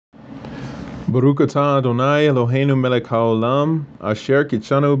Baruch atah Adonai Eloheinu melech haolam, asher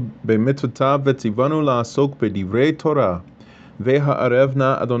kitshanu b'mitzvotav v'tzivanu la'asok b'divrei Torah.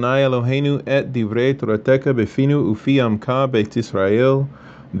 Ve'ha'arevna Adonai Eloheinu et divrei Torateka b'finu ufi amka beit Yisrael.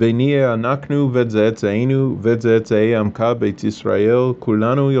 Ve'niyeh anaknu v'tze'etzeinu v'tze'etzei amka beit Yisrael.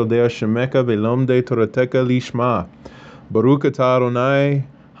 Kulanu yodei Hashemeka ve'lomdei Torateka lishma. Baruch atah Adonai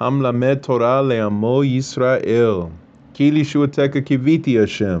hamlamed Torah le'amo Yisrael. Ki lishuateka kiviti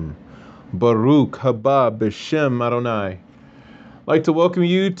Hashem. Baruch haba b'shem Adonai. I'd like to welcome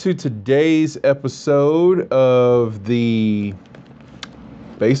you to today's episode of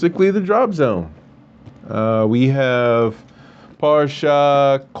basically the drop zone. We have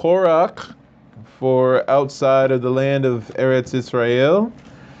Parsha Korach for outside of the land of Eretz Israel,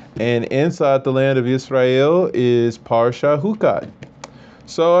 and inside the land of Israel is Parsha Hukat.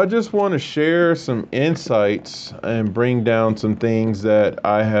 So I just want to share some insights and bring down some things that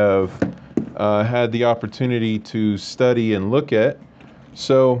I have had the opportunity to study and look at.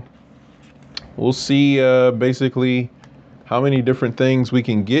 So we'll see basically how many different things we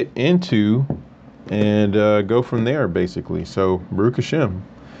can get into and go from there, basically. So Baruch Hashem.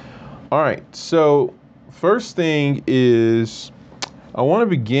 All right. So first thing is I want to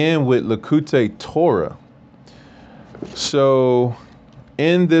begin with Likutei Torah. So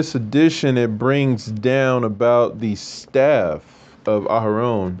in this edition, it brings down about the staff of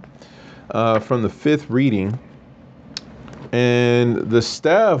Aharon from the fifth reading. And the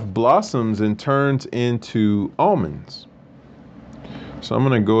staff blossoms and turns into almonds. So I'm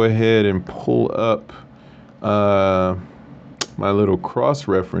going to go ahead and pull up my little cross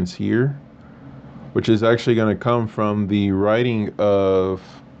reference here, which is actually going to come from the writing of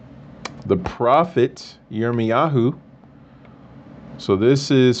the prophet Yirmiyahu. So this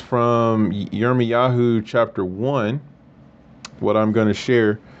is from Yirmiyahu chapter 1, what I'm going to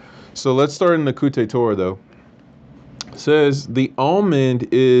share. So let's start in the Likutei Torah, though. It says, the almond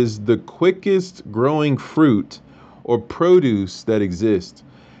is the quickest growing fruit or produce that exists.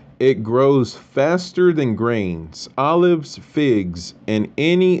 It grows faster than grains, olives, figs, and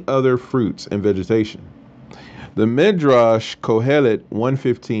any other fruits and vegetation. The Midrash Kohelet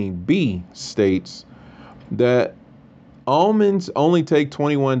 115b states that almonds only take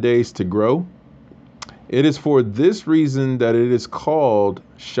 21 days to grow. It is for this reason that it is called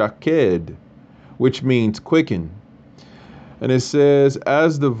shaked, which means quicken. And it says,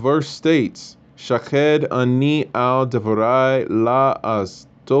 as the verse states, shaked ani al devarai la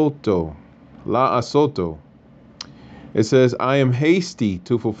asoto. It says, I am hasty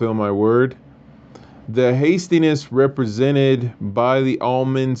to fulfill my word. The hastiness represented by the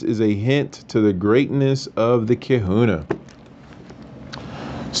almonds is a hint to the greatness of the Kehuna.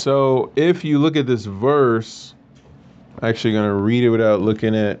 So if you look at this verse, I'm actually going to read it without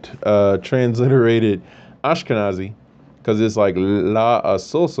looking at transliterated Ashkenazi, because it's like la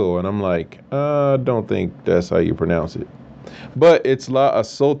asoso, and I'm like, I don't think that's how you pronounce it. But it's la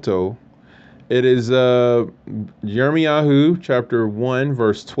asoto. It is Yirmiyahu chapter 1,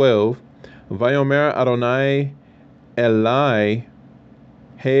 verse 12. Vayomer Adonai Elai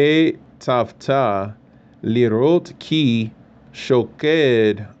he tavta lirot ki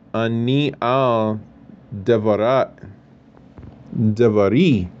shoked ani al devari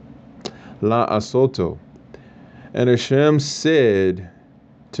la asoto. And Hashem said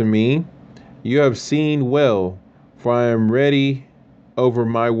to me, you have seen well, for I am ready over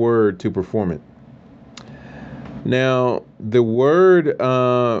my word to perform it. Now, the word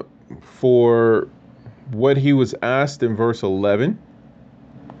for what he was asked in verse 11,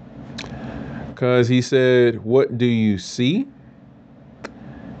 because he said, what do you see?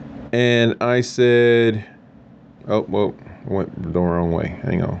 And I said, oh, well, I went the wrong way.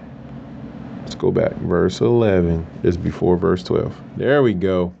 Hang on. Let's go back. Verse 11 is before verse 12. There we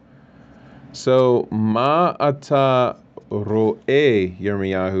go. So, ma'ata ro'eh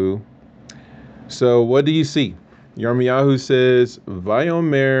Yirmiyahu. So, what do you see? Yirmiyahu says,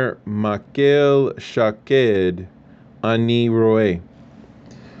 Vayomer makel shaked ani ro'eh.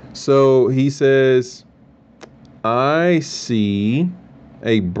 So, he says, I see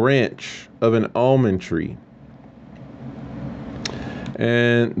a branch of an almond tree.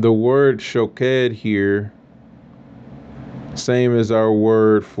 And the word shoked here, same as our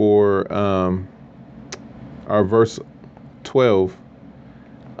word for our verse 12,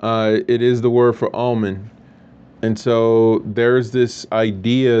 it is the word for almond. And so there's this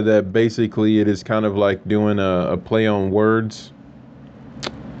idea that basically it is kind of like doing a play on words,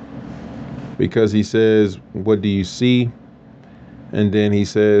 because he says, what do you see? And then he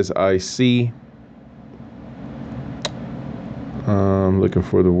says, I see. I'm looking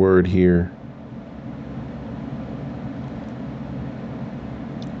for the word here.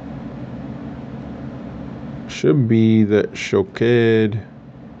 should be the shoked.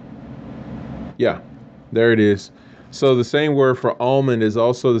 Yeah, there it is. So the same word for almond is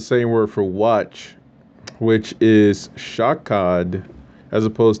also the same word for watch, which is shakad, as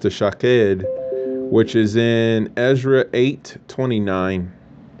opposed to shaked, which is in Ezra 8:29.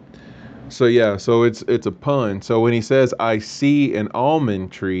 So yeah, so it's a pun. So when he says I see an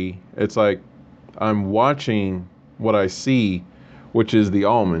almond tree, it's like I'm watching what I see, which is the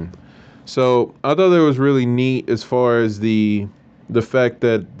almond. So I thought that was really neat as far as the fact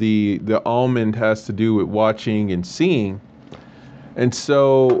that the almond has to do with watching and seeing. And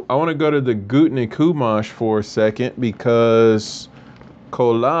so I want to go to the Gutnick Chumash for a second because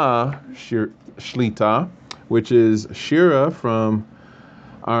Kola Shlita, which is Shira from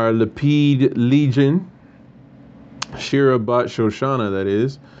our Lapid Legion, Shira Bat Shoshana, that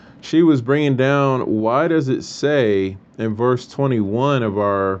is, she was bringing down why does it say in verse 21 of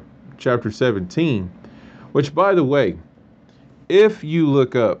our chapter 17, which, by the way, if you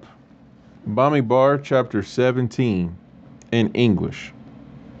look up Bamidbar chapter 17 in English,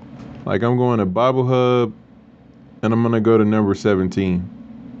 like I'm going to Bible Hub and I'm going to go to number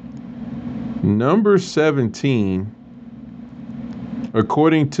 17. Number 17,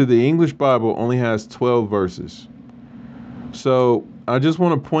 according to the English Bible, only has 12 verses. So I just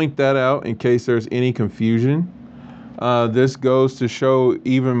want to point that out in case there's any confusion. This goes to show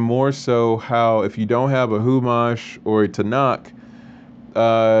even more so how if you don't have a Humash or a Tanakh,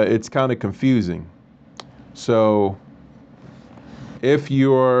 it's kind of confusing. So if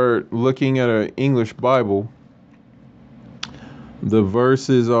you're looking at an English Bible, the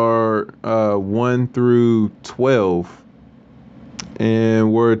verses are 1 through 12.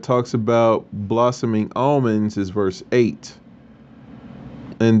 And where it talks about blossoming almonds is verse 8.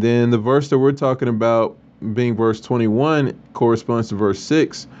 And then the verse that we're talking about being verse 21 corresponds to verse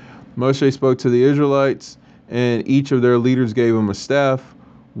 6. Moshe spoke to the Israelites, and each of their leaders gave them a staff,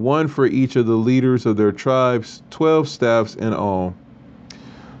 one for each of the leaders of their tribes, 12 staffs in all.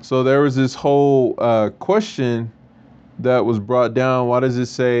 So there was this whole question that was brought down. Why does it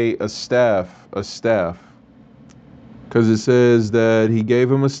say a staff? A staff. Because it says that he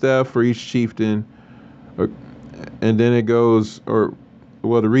gave him a staff for each chieftain. And then it goes, to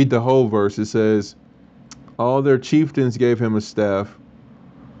read the whole verse, it says, all their chieftains gave him a staff.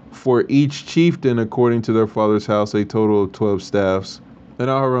 For each chieftain, according to their father's house, a total of 12 staffs. And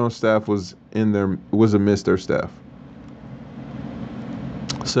Aharon's staff was amidst their staff.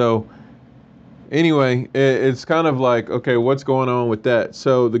 So anyway, it's kind of like, okay, what's going on with that?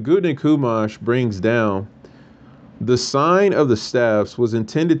 So the Gutnick Chumash brings down the sign of the staffs was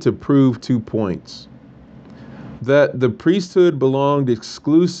intended to prove 2 points. That the priesthood belonged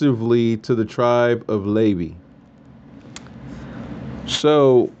exclusively to the tribe of Levi.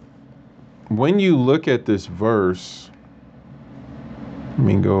 So when you look at this verse, let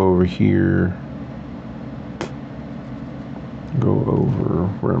me go over here.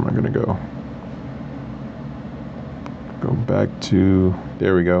 Where am I going to go? Go back to,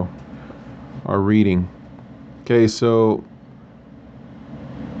 there we go, our reading. Okay, so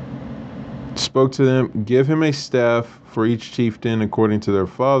spoke to them, give him a staff for each chieftain according to their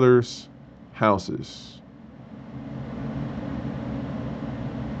fathers' houses.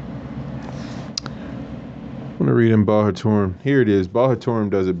 I'm going to read in Baal HaTurim. Here it is. Baal HaTurim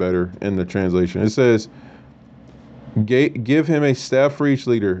does it better in the translation. It says, give him a staff for each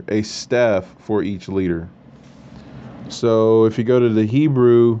leader, a staff for each leader. So if you go to the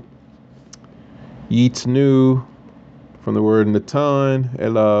Hebrew, Yitnu, from the word Natan,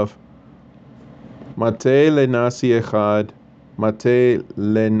 Elav, Mate lenasi echad, Mate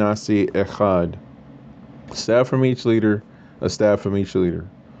lenasi echad. Staff from each leader, a staff from each leader.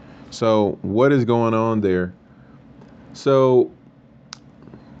 So what is going on there? So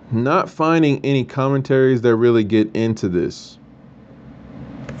not finding any commentaries that really get into this.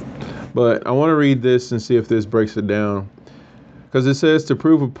 But I want to read this and see if this breaks it down. Because it says to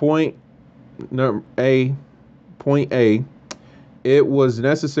prove a point, point A, it was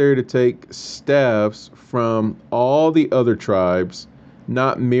necessary to take staffs from all the other tribes,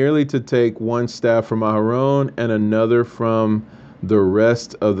 not merely to take one staff from Aharon and another from the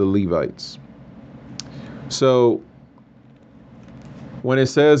rest of the Levites. So when it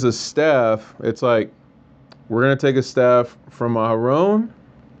says a staff, it's like we're going to take a staff from Aharon,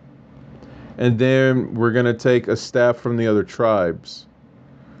 and then we're going to take a staff from the other tribes.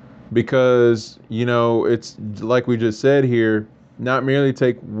 Because, it's like we just said here, not merely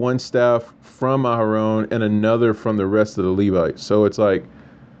take one staff from Aharon and another from the rest of the Levites. So it's like,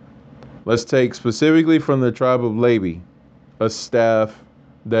 let's take specifically from the tribe of Levi a staff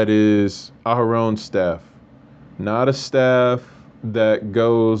that is Aharon's staff. not a staff that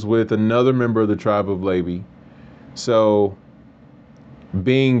goes with another member of the tribe of Levi. So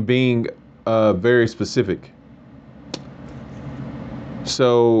being very specific.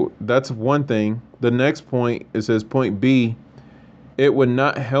 So that's one thing. The next point, it says point B, it would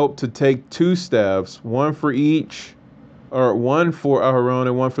not help to take two staffs, one for each, or one for Aharon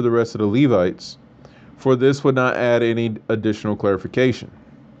and one for the rest of the Levites, for this would not add any additional clarification.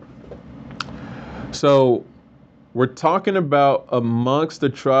 So we're talking about amongst the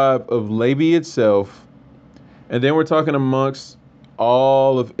tribe of Levi itself, and then we're talking amongst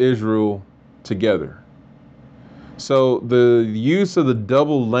all of Israel together. So the use of the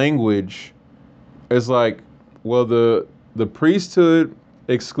double language is like, well, the priesthood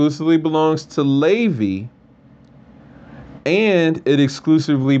exclusively belongs to Levi, and it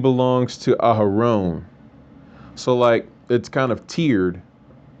exclusively belongs to Aharon. So like it's kind of tiered.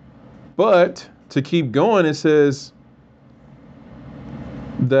 But to keep going, it says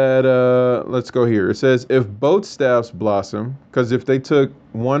that let's go here. It says if both staffs blossom, because if they took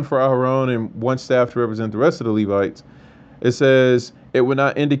one for Aharon and one staff to represent the rest of the Levites, it says it would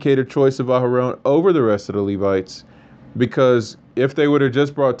not indicate a choice of Aharon over the rest of the Levites, because if they would have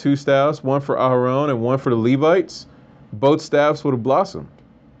just brought two staffs, one for Aharon and one for the Levites, both staffs would have blossomed.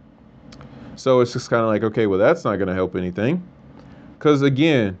 So it's just kind of like, okay, well, that's not going to help anything, because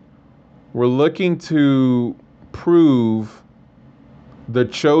again, we're looking to prove the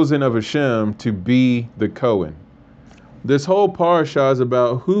chosen of Hashem to be the Cohen. This whole parasha is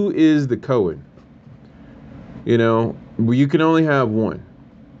about who is the Cohen. You know, you can only have one.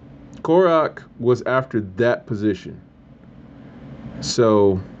 Korach was after that position.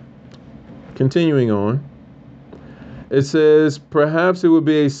 So, continuing on, it says, perhaps it would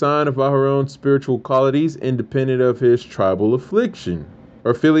be a sign of Aharon's spiritual qualities independent of his tribal affliction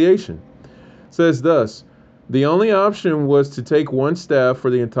or affiliation. It says thus, the only option was to take one staff for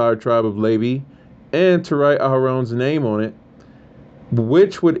the entire tribe of Levi and to write Aharon's name on it,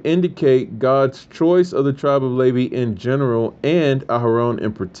 which would indicate God's choice of the tribe of Levi in general and Aharon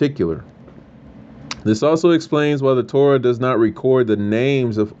in particular. This also explains why the Torah does not record the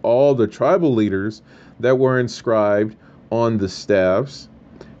names of all the tribal leaders that were inscribed on the staffs,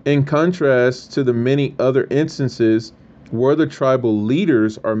 in contrast to the many other instances where the tribal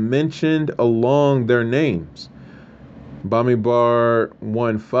leaders are mentioned along their names. Bamidbar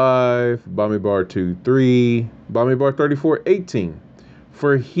 1:5, Bamidbar 2:3, Bamidbar 34:18.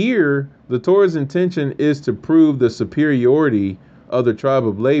 For here, the Torah's intention is to prove the superiority of the tribe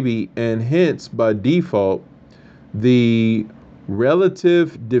of Levi and hence, by default, the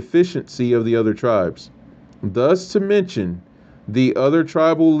relative deficiency of the other tribes. Thus, to mention the other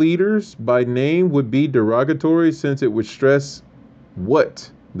tribal leaders by name would be derogatory, since it would stress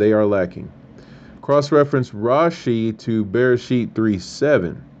what they are lacking. Cross-reference Rashi to Bereshit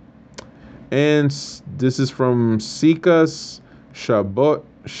 3:7. And this is from Sikas Shabbos,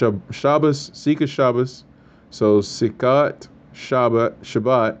 Sikas Shabbos. So Sikat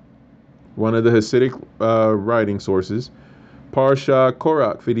Shabbat, one of the Hasidic writing sources. Parsha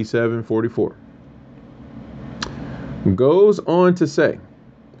Korach 57:44. Goes on to say,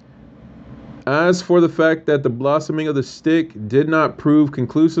 as for the fact that the blossoming of the stick did not prove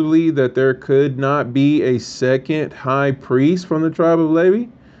conclusively that there could not be a second high priest from the tribe of Levi,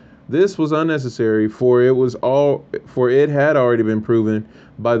 this was unnecessary, for it had already been proven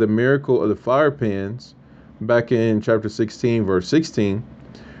by the miracle of the fire pans back in chapter 16 verse 16,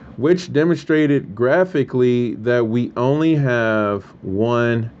 which demonstrated graphically that we only have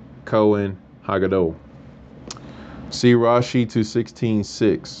one Cohen Hagadol. See Rashi to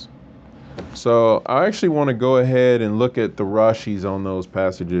 16:6. So I actually want to go ahead and look at the Rashis on those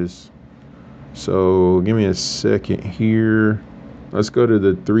passages. So give me a second here. Let's go to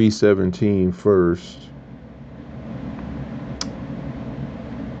the 3:17 first.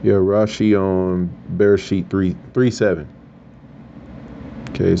 Yeah, Rashi on Bereshit 3:7.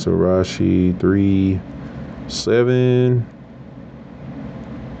 Okay, so Rashi 3:7.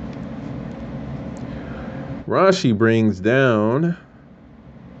 Rashi brings down,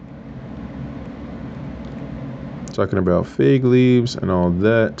 talking about fig leaves and all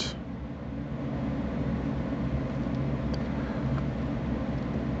that.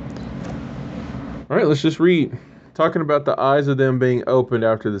 All right, let's just read. Talking about the eyes of them being opened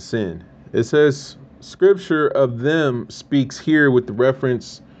after the sin. It says, scripture of them speaks here with the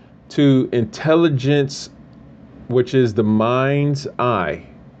reference to intelligence, which is the mind's eye.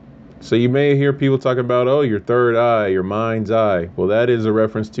 So you may hear people talking about, oh, your third eye, your mind's eye. Well, that is a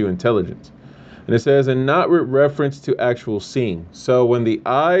reference to intelligence. And it says, and not with reference to actual seeing. So when the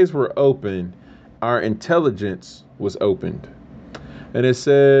eyes were opened our intelligence was opened. And it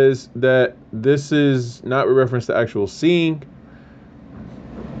says that this is not a reference to actual seeing.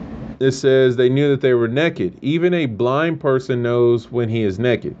 It says they knew that they were naked. Even a blind person knows when he is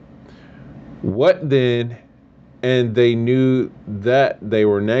naked. What then, and they knew that they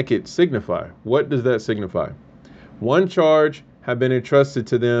were naked, signify? What does that signify? One charge had been entrusted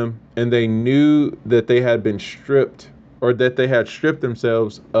to them, and they knew that they had been stripped, or that they had stripped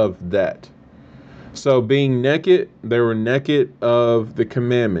themselves of that. So being naked, they were naked of the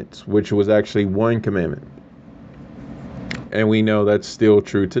commandments, which was actually one commandment. And we know that's still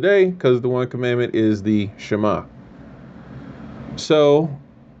true today because the one commandment is the Shema. So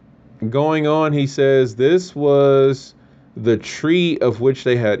going on, he says, this was the tree of which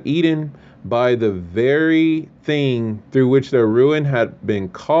they had eaten, by the very thing through which their ruin had been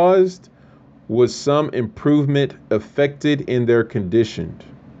caused, was some improvement effected in their condition.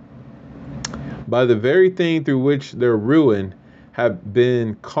 By the very thing through which their ruin had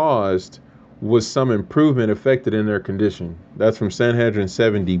been caused, was some improvement effected in their condition. That's from Sanhedrin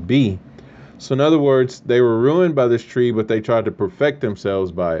 70b. So in other words, they were ruined by this tree, but they tried to perfect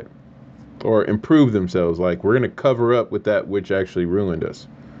themselves by it, or improve themselves. Like, we're going to cover up with that which actually ruined us.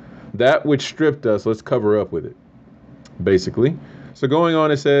 That which stripped us, let's cover up with it, basically. So going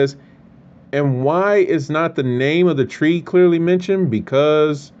on, it says, and why is not the name of the tree clearly mentioned?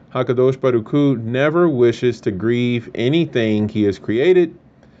 Because HaKadosh Baruch Hu never wishes to grieve anything he has created.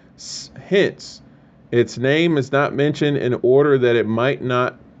 Hence, its name is not mentioned in order that it might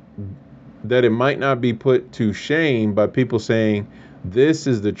not be put to shame by people saying, this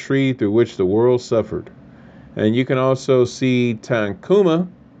is the tree through which the world suffered. And you can also see Tanhuma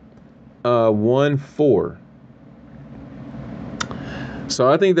 1:4. So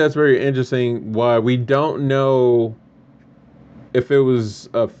I think that's very interesting, why we don't know if it was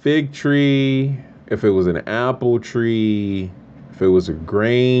a fig tree, if it was an apple tree, if it was a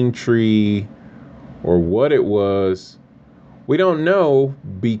grain tree, or what it was. We don't know,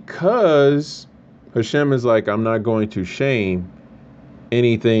 because Hashem is like, I'm not going to shame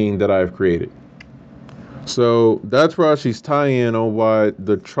anything that I've created. So that's Rashi's tie-in on why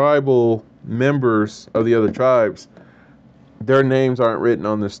the tribal members of the other tribes, their names aren't written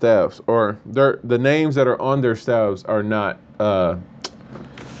on their staffs, or the names that are on their staffs are not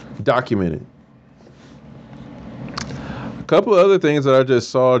documented. A couple of other things that I just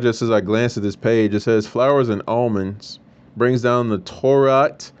saw just as I glanced at this page. It says flowers and almonds brings down the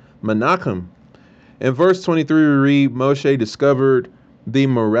Torah Menachem. In verse 23 we read, Moshe discovered the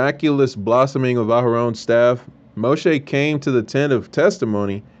miraculous blossoming of Aharon's staff. Moshe came to the tent of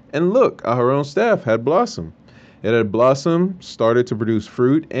testimony, and look, Aharon's staff had blossomed. It had blossomed, started to produce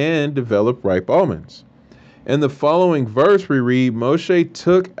fruit, and develop ripe almonds. In the following verse we read, Moshe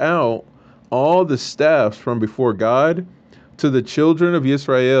took out all the staffs from before God to the children of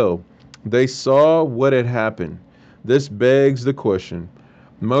Israel. They saw what had happened. This begs the question.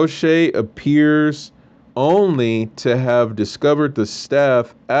 Moshe appears only to have discovered the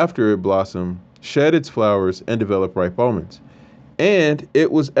staff after it blossomed, shed its flowers, and developed ripe almonds. And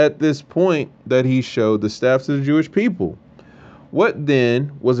it was at this point that he showed the staff to the Jewish people. What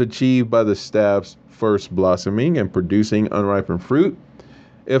then was achieved by the staff's first blossoming and producing unripened fruit,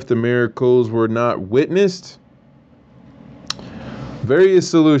 if the miracles were not witnessed? Various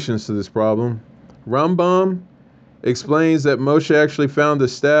solutions to this problem. Rambam explains that Moshe actually found the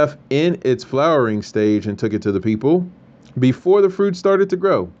staff in its flowering stage and took it to the people before the fruit started to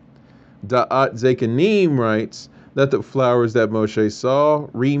grow. Da'at Zekanim writes that the flowers that Moshe saw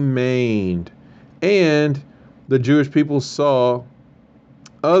remained, and the Jewish people saw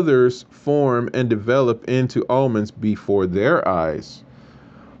others form and develop into almonds before their eyes.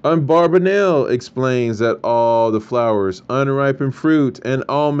 And Barbanel explains that all the flowers, unripened fruit, and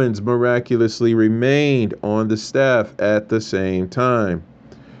almonds miraculously remained on the staff at the same time.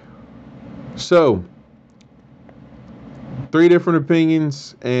 So, 3 different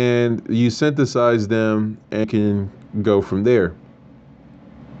opinions, and you synthesize them and can go from there.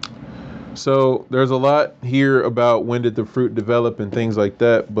 So, there's a lot here about when did the fruit develop and things like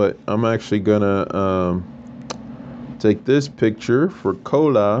that, but I'm actually gonna take this picture for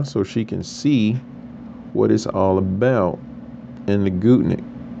Kola so she can see what it's all about in the Gutnik.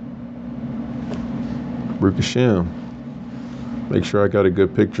 Baruch Hashem. Make sure I got a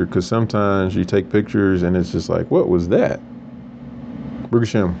good picture, because sometimes you take pictures and it's just like, what was that? Baruch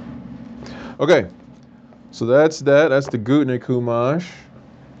Hashem. Okay, so that's that. That's the Gutnik Humash.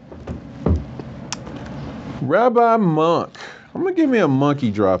 Rabbi Monk. I'm going to give me a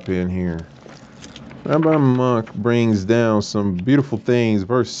monkey drop in here. Rabbi Monk brings down some beautiful things.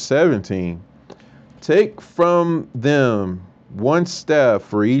 Verse 17. Take from them one staff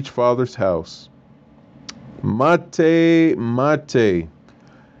for each father's house. Mate, mate.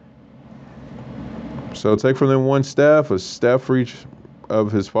 So take from them one staff, a staff for each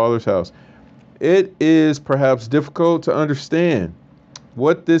of his father's house. It is perhaps difficult to understand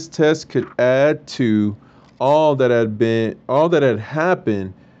what this test could add to all that had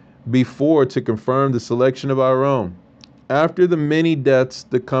happened before to confirm the selection of our own. After the many deaths,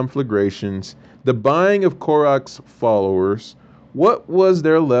 the conflagrations, the buying of Korach's followers, what was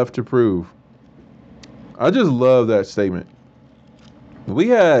there left to prove? I just love that statement. We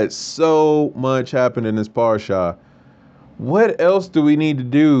had so much happen in this parsha. What else do we need to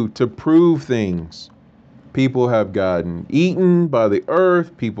do to prove things? People have gotten eaten by the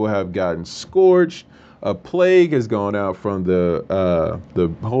earth. People have gotten scorched. A plague has gone out from the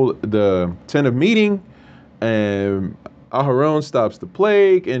tent of meeting, and Aharon stops the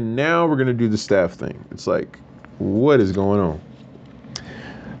plague. And now we're gonna do the staff thing. It's like, what is going on?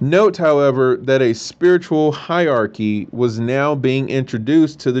 Note, however, that a spiritual hierarchy was now being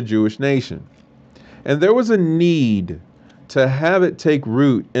introduced to the Jewish nation, and there was a need to have it take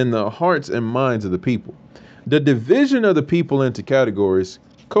root in the hearts and minds of the people. The division of the people into categories,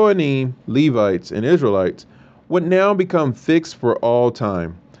 Kohanim, Levites, and Israelites, would now become fixed for all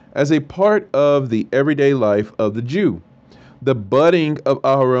time as a part of the everyday life of the Jew. The budding of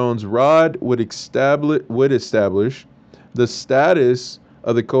Aharon's rod would establish the status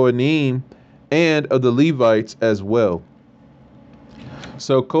of the Kohanim and of the Levites as well.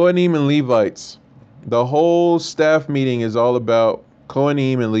 So Kohanim and Levites, the whole staff meeting is all about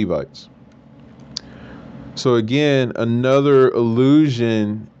Kohanim and Levites. So again, another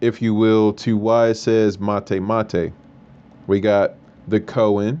allusion, if you will, to why it says mate mate. We got the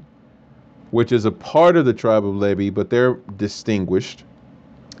Cohen, which is a part of the tribe of Levi, but they're distinguished.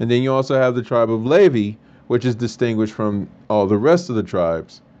 And then you also have the tribe of Levi, which is distinguished from all the rest of the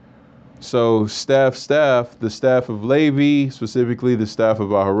tribes. So staff, the staff of Levi, specifically the staff of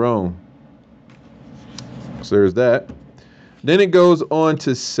Aharon. So there's that. Then it goes on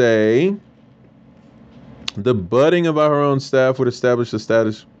to say, the budding of Aharon's staff would establish the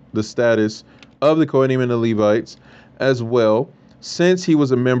status of the Kohanim and the Levites as well, since he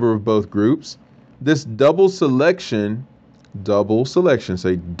was a member of both groups. This double selection,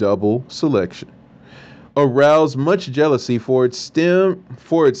 aroused much jealousy, for it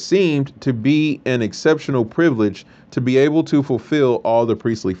seemed to be an exceptional privilege to be able to fulfill all the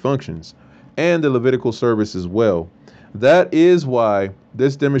priestly functions and the Levitical service as well. That is why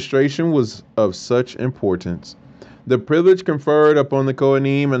this demonstration was of such importance. The privilege conferred upon the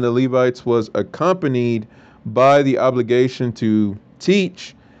Kohanim and the Levites was accompanied by the obligation to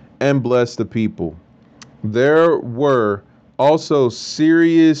teach and bless the people. There were also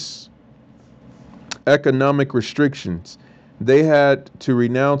serious economic restrictions. They had to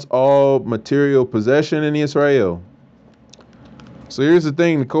renounce all material possession in Israel. So here's the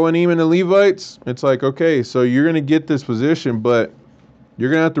thing, the Kohanim and the Levites, it's like, okay, so you're going to get this position, but you're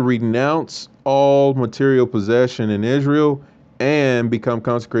going to have to renounce all material possession in Israel and become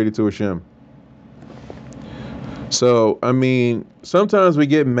consecrated to Hashem. So, I mean, sometimes we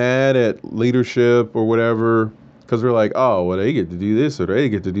get mad at leadership or whatever because we're like, oh, well, they get to do this or they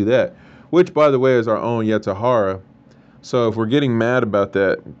get to do that, which, by the way, is our own Yetzer Hara. So if we're getting mad about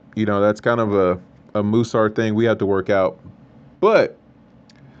that, you know, that's kind of a Musar thing we have to work out. But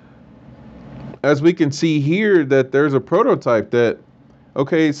as we can see here, that there's a prototype that,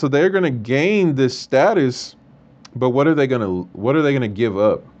 okay, so they're going to gain this status, but what are they going to give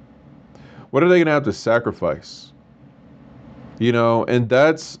up? What are they going to have to sacrifice? You know, and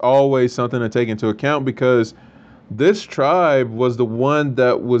that's always something to take into account, because this tribe was the one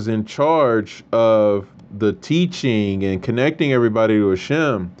that was in charge of the teaching and connecting everybody to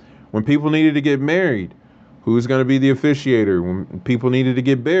Hashem. When people needed to get married, who's going to be the officiator? When people needed to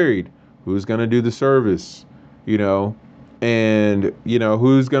get buried, who's going to do the service? You know, and, you know,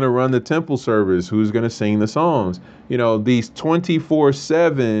 who's going to run the temple service? Who's going to sing the songs? You know, these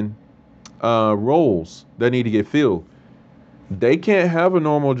 24/7 roles that need to get filled. They can't have a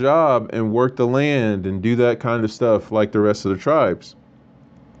normal job and work the land and do that kind of stuff like the rest of the tribes.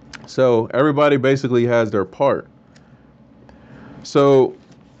 So everybody basically has their part. So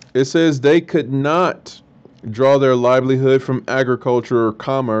it says they could not draw their livelihood from agriculture or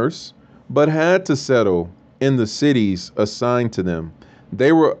commerce, but had to settle in the cities assigned to them.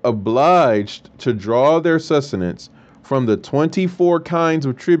 They were obliged to draw their sustenance from the 24 kinds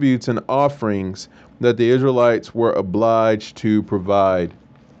of tributes and offerings that the Israelites were obliged to provide.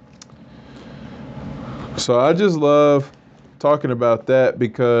 So I just love talking about that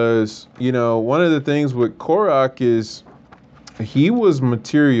because, you know, one of the things with Korach is he was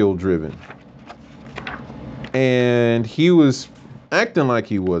material driven and he was acting like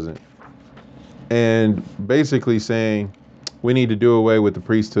he wasn't and basically saying we need to do away with the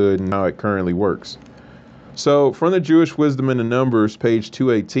priesthood and how it currently works. So from the Jewish Wisdom in the Numbers, page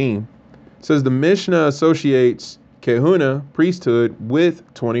 218, it says the Mishnah associates Kehuna, priesthood, with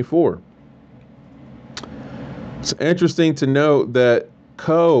 24. It's interesting to note that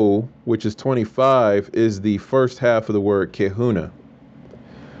Ko, which is 25, is the first half of the word Kehuna.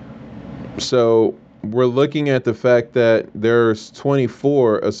 So we're looking at the fact that there's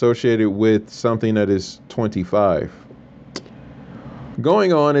 24 associated with something that is 25.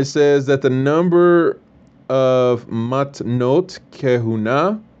 Going on, it says that the number of matnot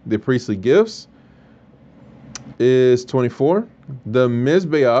kehuna, the priestly gifts, is 24. The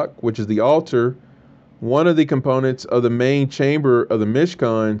Mizbeach, which is the altar, one of the components of the main chamber of the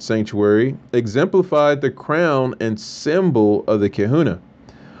Mishkan sanctuary, exemplified the crown and symbol of the Kehuna.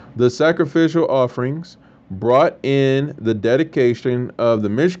 The sacrificial offerings brought in the dedication of the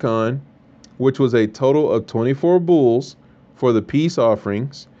Mishkan, which was a total of 24 bulls for the peace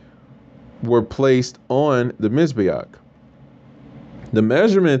offerings, were placed on the Mizbeach. The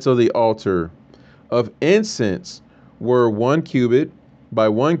measurements of the altar of incense were 1 cubit by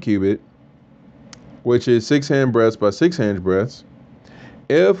 1 cubit, which is 6 handbreadths by 6 handbreadths.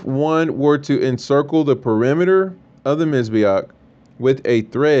 If one were to encircle the perimeter of the Mizbeach with a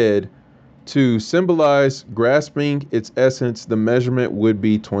thread to symbolize grasping its essence, the measurement would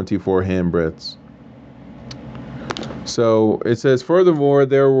be 24 handbreadths. So it says, furthermore,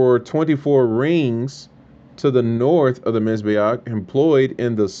 there were 24 rings to the north of the Mizbeach employed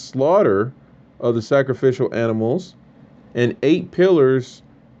in the slaughter of the sacrificial animals, and 8 pillars,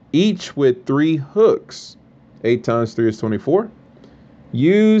 each with 3 hooks, 8 times 3 is 24,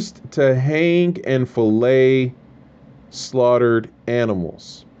 used to hang and fillet slaughtered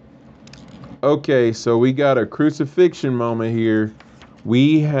animals. Okay, so we got a crucifixion moment here.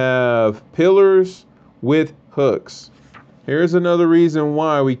 We have pillars with hooks. Here's another reason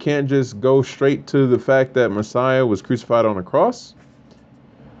why we can't just go straight to the fact that Messiah was crucified on a cross.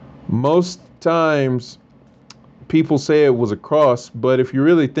 Most times people say it was a cross, but if you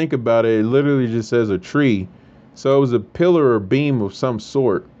really think about it, it literally just says a tree. So it was a pillar or beam of some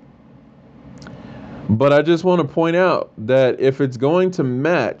sort. But I just want to point out that if it's going to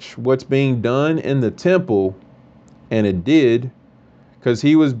match what's being done in the temple, and it did, because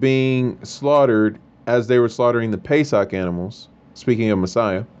he was being slaughtered as they were slaughtering the Pesach animals, speaking of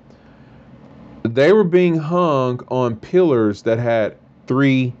Messiah, they were being hung on pillars that had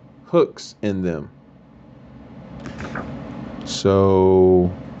 3 hooks in them.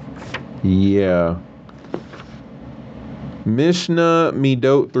 So, yeah. Mishnah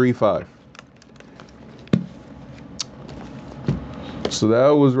Midot 3:5. So that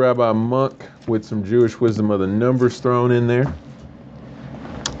was Rabbi Monk with some Jewish wisdom of the numbers thrown in there.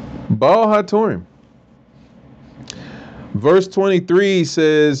 Baal HaTurim. Verse 23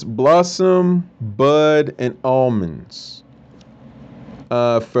 says, blossom, bud, and almonds.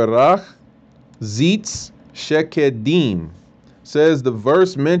 Ferach, zitz, shekedim. Says the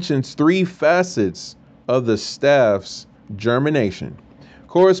verse mentions 3 facets of the staff's germination,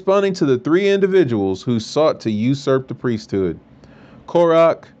 corresponding to the 3 individuals who sought to usurp the priesthood: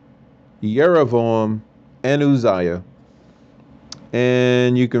 Korach, Yerovam, and Uzziah.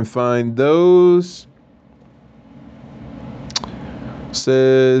 And you can find those.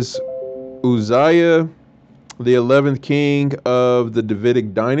 Says Uzziah, the 11th king of the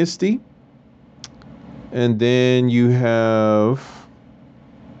Davidic dynasty. And then you have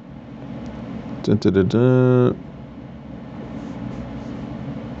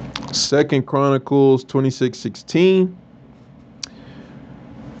Second Chronicles 26:16.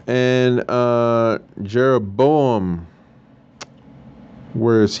 And Jeroboam,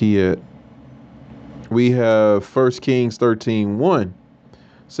 where is he at? We have 1 Kings 13:1.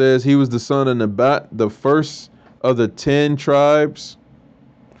 Says he was the son of Nebat, the first of the 10 tribes,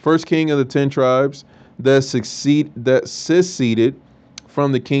 first king of the 10 tribes that seceded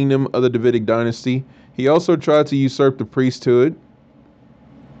from the kingdom of the Davidic dynasty. He also tried to usurp the priesthood.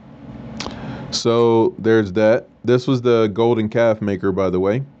 So there's that. This was the golden calf maker, by the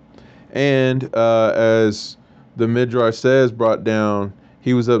way. And as the Midrash says, brought down,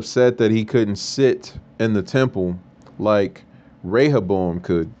 he was upset that he couldn't sit in the temple like Rehoboam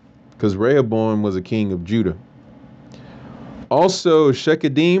could, because Rehoboam was a king of Judah. Also,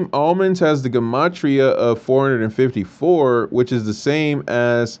 Shekedim, almonds, has the gematria of 454, which is the same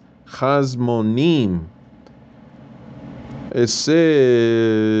as Chazmonim. It says,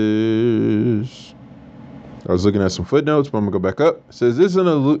 I was looking at some footnotes, but I'm gonna go back up. It says this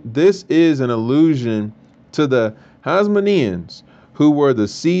is an allusion to the Hasmoneans, who were the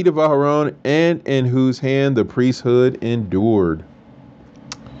seed of Aharon and in whose hand the priesthood endured.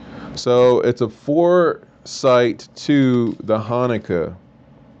 So it's a foresight to the Hanukkah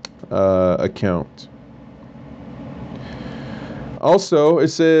account. Also, it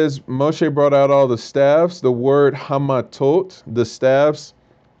says Moshe brought out all the staffs. The word hamatot, the staffs,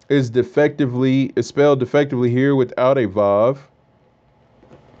 is spelled defectively here without a vav.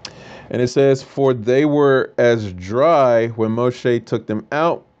 And it says, for they were as dry when Moshe took them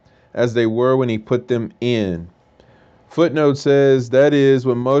out as they were when he put them in. Footnote says, that is,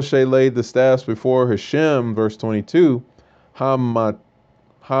 when Moshe laid the staffs before Hashem, verse 22, hamatot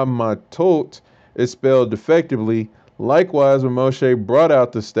is spelled defectively. Likewise, when Moshe brought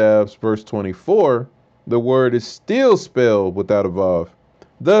out the staffs, verse 24, the word is still spelled without a vav.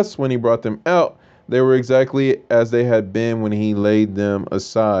 Thus, when he brought them out, they were exactly as they had been when he laid them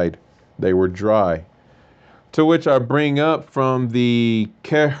aside. They were dry. To which I bring up from the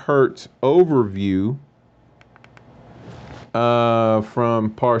Kehert overview from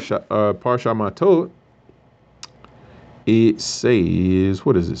Parsha Matot, it says,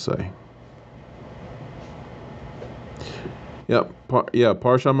 what does it say?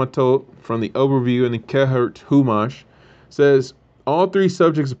 Parsha Matot from the overview in the Kehert Humash says, all three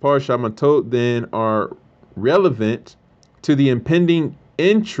subjects of Parsha Matot then are relevant to the impending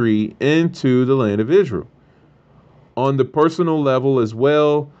entry into the land of Israel. On the personal level as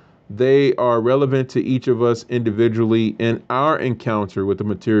well, they are relevant to each of us individually in our encounter with the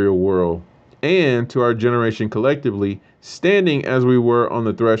material world, and to our generation collectively, standing as we were on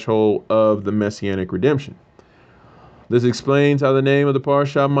the threshold of the messianic redemption. This explains how the name of the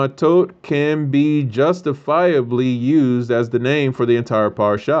Parsha Matot can be justifiably used as the name for the entire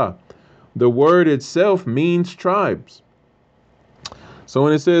Parsha. The word itself means tribes. So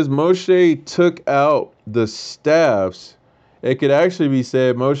when it says Moshe took out the staffs, it could actually be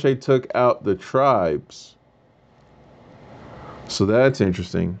said Moshe took out the tribes. So that's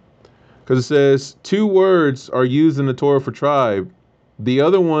interesting. Because it says two words are used in the Torah for tribe. The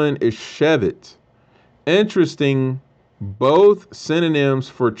other one is Shevet. Interesting. Both synonyms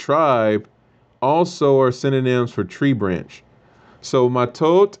for tribe also are synonyms for tree branch. So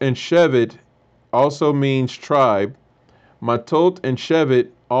Matot and Shevet also means tribe. Matot and Shevet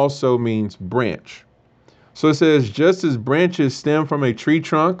also means branch. So it says, just as branches stem from a tree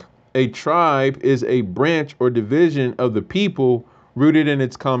trunk, a tribe is a branch or division of the people rooted in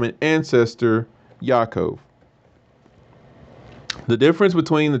its common ancestor, Yaakov. The difference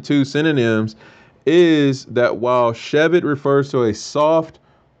between the two synonyms is that while Shevet refers to a soft,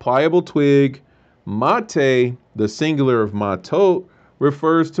 pliable twig, Mate, the singular of Matot,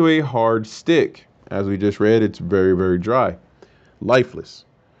 refers to a hard stick. As we just read, it's very, very dry, lifeless.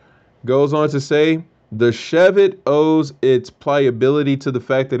 Goes on to say, the Shevet owes its pliability to the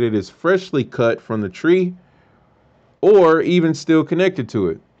fact that it is freshly cut from the tree or even still connected to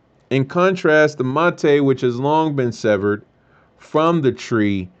it. In contrast, the Mate, which has long been severed from the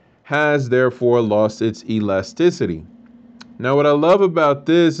tree, has therefore lost its elasticity. Now, what I love about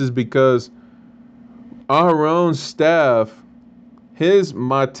this is because Aharon's staff, his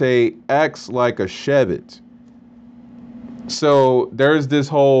mate acts like a shevet. So there's this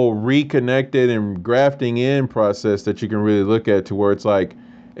whole reconnected and grafting in process that you can really look at, to where it's like,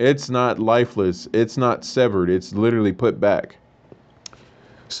 it's not lifeless, it's not severed, it's literally put back.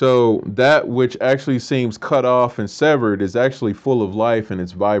 So that which actually seems cut off and severed is actually full of life and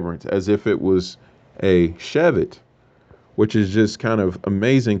it's vibrant, as if it was a shevet, which is just kind of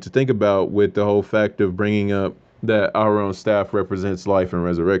amazing to think about, with the whole fact of bringing up that our own staff represents life and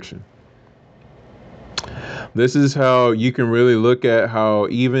resurrection. This is how you can really look at how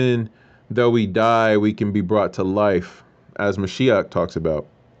even though we die, we can be brought to life, as Mashiach talks about.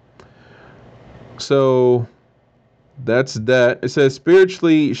 So that's that. It says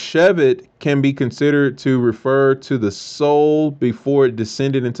spiritually, Shevet can be considered to refer to the soul before it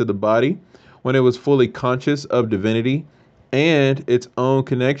descended into the body, when it was fully conscious of divinity and its own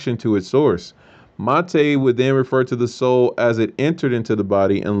connection to its source. Mate would then refer to the soul as it entered into the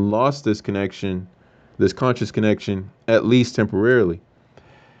body and lost this connection, this conscious connection, at least temporarily,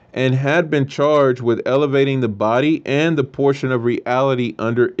 and had been charged with elevating the body and the portion of reality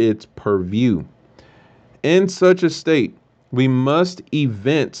under its purview. In such a state, we must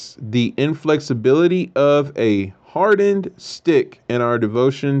evince the inflexibility of a hardened stick in our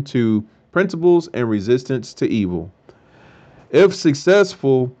devotion to principles and resistance to evil. If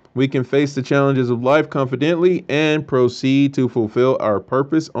successful, we can face the challenges of life confidently and proceed to fulfill our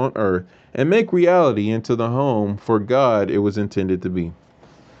purpose on earth and make reality into the home for God it was intended to be.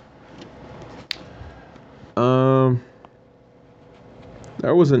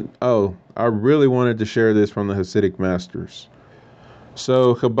 There wasn't. Oh, I really wanted to share this from the Hasidic Masters.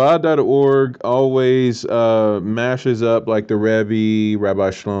 So Chabad.org always mashes up like the Rebbe, Rabbi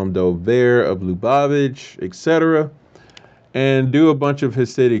Shalom Dover of Lubavitch, etc., and do a bunch of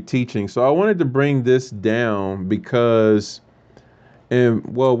Hasidic teaching. So I wanted to bring this down because, and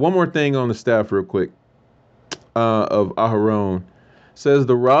well, one more thing on the staff real quick of Aharon. Says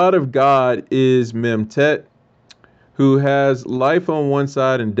the rod of God is Memtet, who has life on one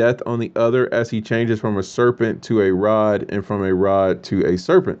side and death on the other as he changes from a serpent to a rod and from a rod to a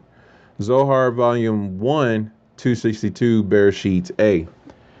serpent. Zohar Volume 1, 262, Bereshit A.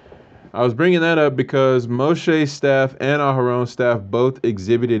 I was bringing that up because Moshe's staff and Aharon's staff both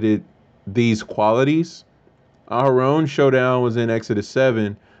exhibited these qualities. Aharon's showdown was in Exodus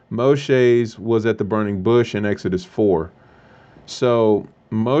 7. Moshe's was at the burning bush in Exodus 4. So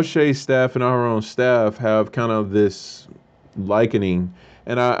Moshe's staff and Aharon's staff have kind of this likening.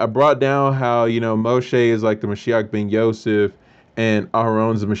 And I brought down how, Moshe is like the Mashiach ben Yosef and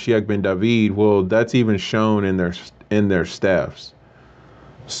Aharon's the Mashiach ben David. Well, that's even shown in their staffs.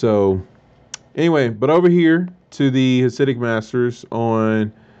 So anyway, but over here to the Hasidic Masters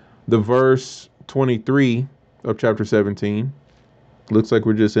on the verse 23 of chapter 17. Looks like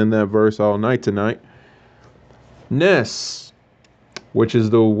we're just in that verse all night tonight. Nes, which is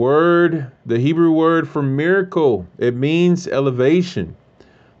the Hebrew word for miracle. It means elevation.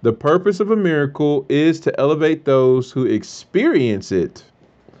 The purpose of a miracle is to elevate those who experience it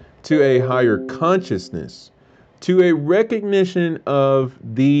to a higher consciousness, to a recognition of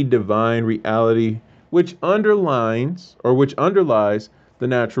the divine reality which underlies the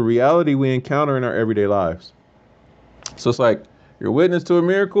natural reality we encounter in our everyday lives. So it's like you're witness to a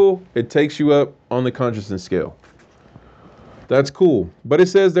miracle, it takes you up on the consciousness scale. That's cool. But it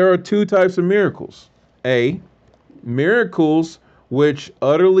says there are two types of miracles. A, miracles which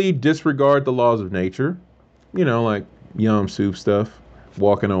utterly disregard the laws of nature, like Yom Soup stuff,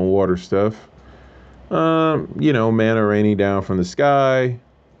 walking on water stuff, manna raining down from the sky,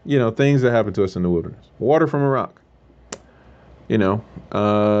 things that happen to us in the wilderness. Water from a rock,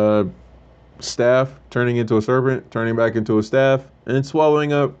 staff turning into a serpent, turning back into a staff, and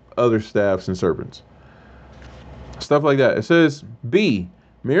swallowing up other staffs and serpents. Stuff like that. It says B,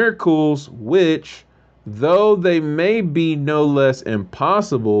 miracles which, though they may be no less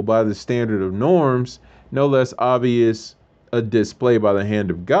impossible by the standard of norms, no less obvious a display by the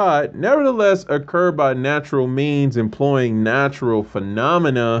hand of God, nevertheless occur by natural means employing natural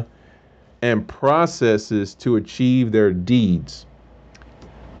phenomena and processes to achieve their deeds.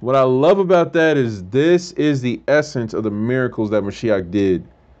 What I love about that is this is the essence of the miracles that Mashiach did.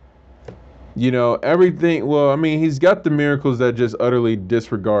 Everything, he's got the miracles that just utterly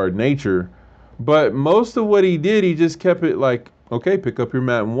disregard nature, but most of what he did, he just kept it like, okay, pick up your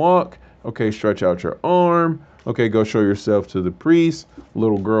mat and walk. Okay, stretch out your arm. Okay, go show yourself to the priest.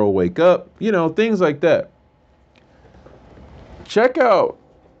 Little girl, wake up. Things like that. Check out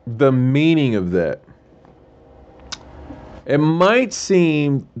the meaning of that. It might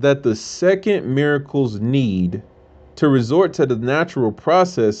seem that the second miracle's need to resort to the natural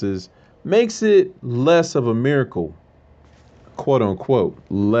processes makes it less of a miracle, quote unquote,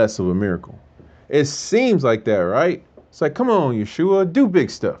 less of a miracle. It seems like that, right? It's like, come on, Yeshua, do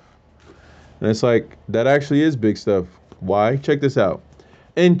big stuff. And it's like, that actually is big stuff. Why? Check this out.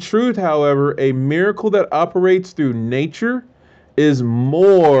 In truth, however, a miracle that operates through nature is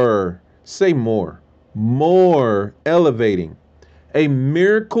more elevating. A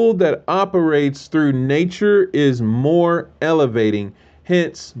miracle that operates through nature is more elevating,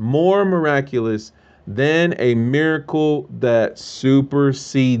 hence more miraculous than a miracle that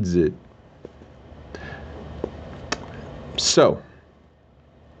supersedes it. So,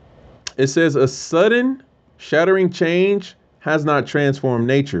 it says a sudden shattering change has not transformed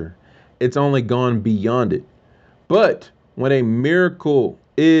nature. It's only gone beyond it. But when a miracle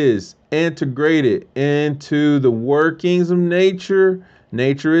is integrated into the workings of nature,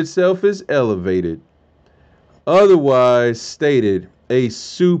 nature itself is elevated. Otherwise stated, a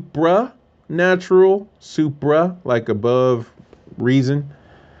supranatural, like above reason,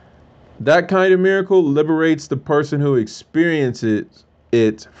 that kind of miracle liberates the person who experiences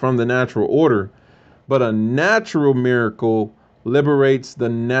it from the natural order, but a natural miracle liberates the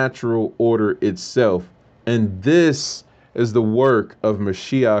natural order itself. And this is the work of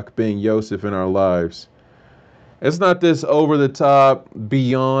Mashiach ben Yosef in our lives. It's not this over the top,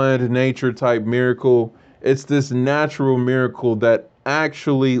 beyond nature type miracle. It's this natural miracle that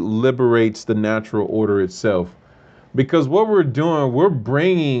actually liberates the natural order itself. Because what we're doing, we're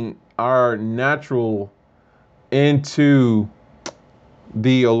bringing our natural into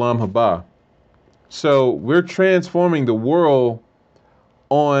the Olam Haba. So we're transforming the world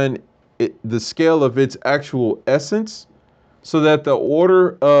on the scale of its actual essence so that the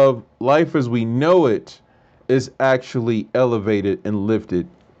order of life as we know it is actually elevated and lifted.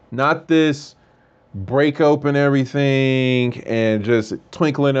 Not this break open everything and just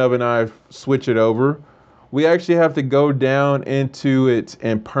twinkling of an eye switch it over. We actually have to go down into it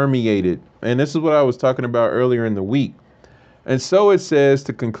and permeate it. And this is what I was talking about earlier in the week. And so it says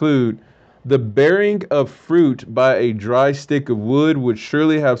to conclude, the bearing of fruit by a dry stick of wood would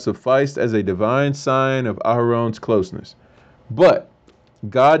surely have sufficed as a divine sign of Aharon's closeness. But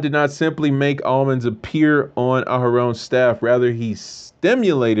God did not simply make almonds appear on Aharon's staff, rather, he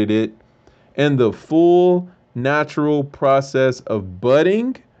stimulated it in the full natural process of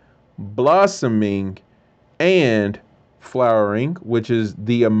budding, blossoming, and flowering, which is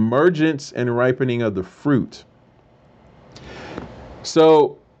the emergence and ripening of the fruit.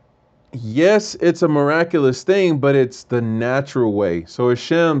 So, yes, it's a miraculous thing, but it's the natural way. So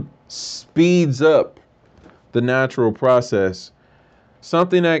Hashem speeds up the natural process.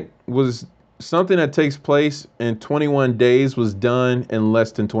 Something that takes place in 21 days was done in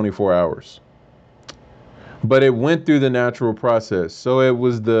less than 24 hours. But it went through the natural process. So it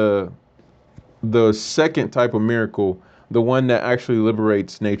was the second type of miracle, the one that actually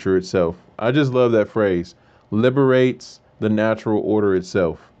liberates nature itself. I just love that phrase. Liberates the natural order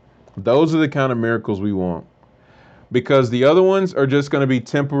itself. Those are the kind of miracles we want. Because the other ones are just going to be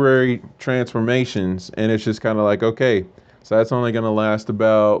temporary transformations. And it's just kind of like, okay, so that's only going to last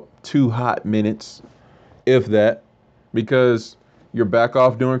about 2 hot minutes, if that. Because you're back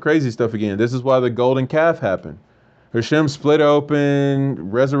off doing crazy stuff again. This is why the golden calf happened. Hashem split open,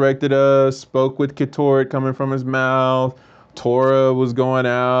 resurrected us, spoke with Ketoret coming from his mouth. Torah was going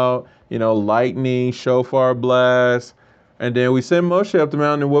out, lightning, shofar blast. And then we send Moshe up the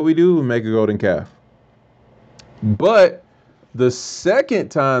mountain, and what we do, we make a golden calf. But the second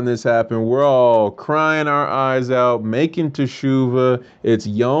time this happened, we're all crying our eyes out, making teshuvah. It's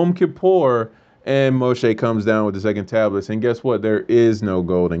Yom Kippur, and Moshe comes down with the second tablets. And guess what? There is no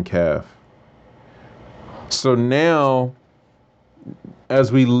golden calf. So now,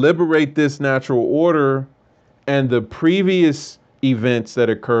 as we liberate this natural order and the previous events that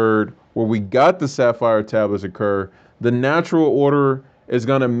occurred where we got the sapphire tablets occur, the natural order is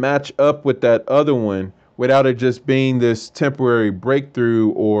going to match up with that other one without it just being this temporary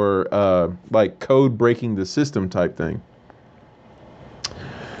breakthrough or like code breaking the system type thing.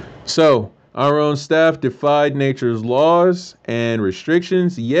 So our own staff defied nature's laws and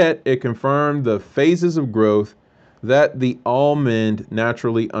restrictions, yet it confirmed the phases of growth that the almond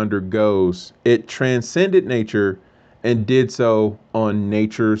naturally undergoes. It transcended nature and did so on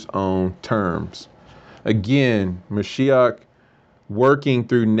nature's own terms. Again, Mashiach working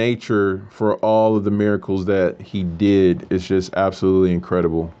through nature for all of the miracles that he did is just absolutely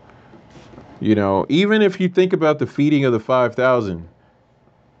incredible. Even if you think about the feeding of the 5,000,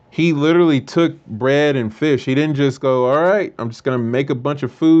 he literally took bread and fish. He didn't just go, all right, I'm just going to make a bunch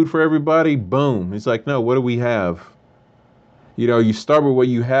of food for everybody. Boom. He's like, no, what do we have? You start with what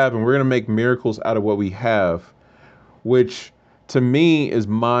you have, and we're going to make miracles out of what we have, which to me is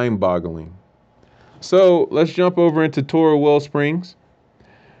mind-boggling. So let's jump over into Torah Wellsprings.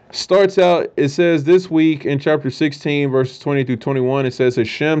 Starts out, it says this week in chapter 16, verses 20 through 21, it says,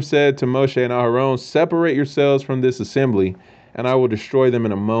 Hashem said to Moshe and Aharon, separate yourselves from this assembly, and I will destroy them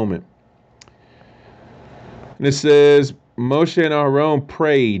in a moment. And it says, Moshe and Aharon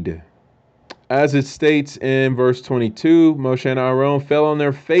prayed. As it states in verse 22, Moshe and Aharon fell on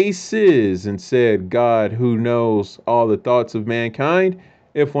their faces and said, God, who knows all the thoughts of mankind,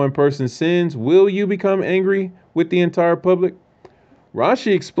 if one person sins, will you become angry with the entire public?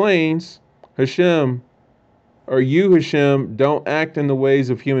 Rashi explains, Hashem, don't act in the ways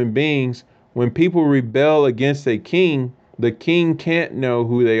of human beings. When people rebel against a king, the king can't know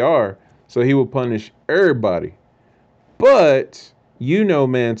who they are, so he will punish everybody. But you know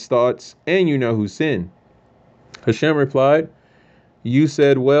man's thoughts, and you know who sinned. Hashem replied, you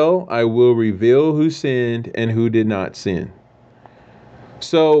said, well, I will reveal who sinned and who did not sin.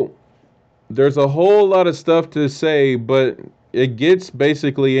 So there's a whole lot of stuff to say, but it gets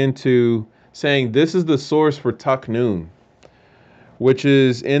basically into saying this is the source for Taknun, which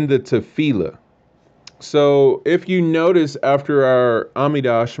is in the Tefillah. So if you notice after our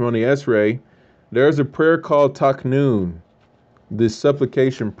Amidah Shmoni Esrei, there's a prayer called Taknun, the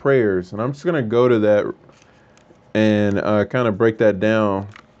supplication prayers. And I'm just going to go to that and kind of break that down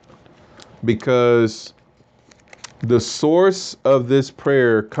because the source of this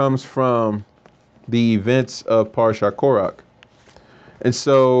prayer comes from the events of Parsha Korach. And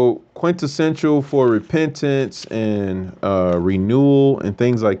so quintessential for repentance and renewal and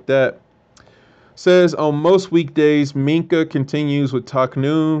things like that says on most weekdays, Mincha continues with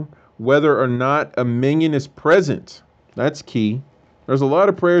Taknun, whether or not a minion is present. That's key. There's a lot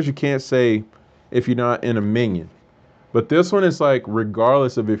of prayers you can't say if you're not in a minion. But this one is like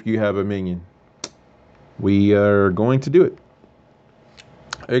regardless of if you have a minion. We are going to do it.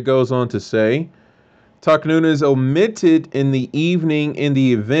 It goes on to say, Taknun is omitted in the evening in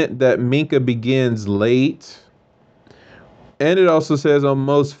the event that Mincha begins late. And it also says on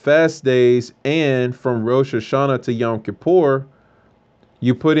most fast days and from Rosh Hashanah to Yom Kippur,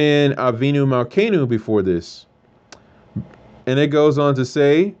 you put in Avinu Malkeinu before this. And it goes on to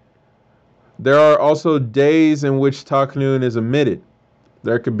say, there are also days in which Taknun is omitted.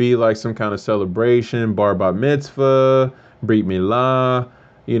 There could be like some kind of celebration, bar bat mitzvah, brit milah,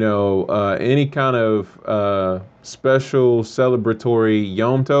 any kind of special celebratory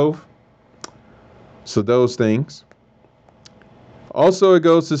Yom Tov. So those things. Also, it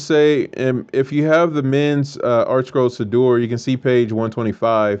goes to say, if you have the men's Art Scroll Siddur, you can see page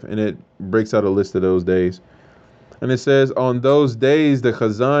 125, and it breaks out a list of those days. And it says, on those days, the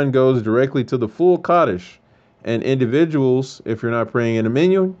Chazan goes directly to the full Kaddish. And individuals, if you're not praying in a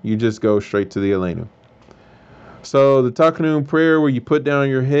minyan, you just go straight to the Aleinu. So the Taknun prayer where you put down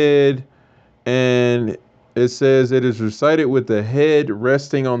your head, and it says it is recited with the head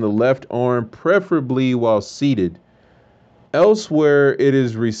resting on the left arm, preferably while seated. Elsewhere, it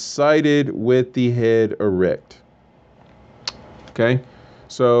is recited with the head erect. Okay,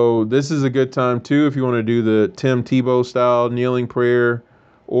 so this is a good time too if you want to do the Tim Tebow style kneeling prayer,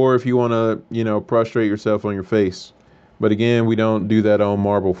 or if you want to, prostrate yourself on your face. But again, we don't do that on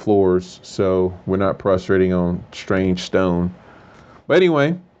marble floors, so we're not prostrating on strange stone. But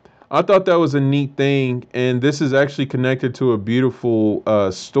anyway, I thought that was a neat thing, and this is actually connected to a beautiful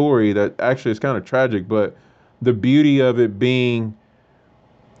story that actually is kind of tragic, but the beauty of it being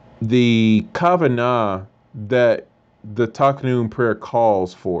the kavanah that the Taknun prayer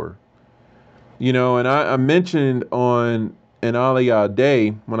calls for. And I mentioned on an Aliyah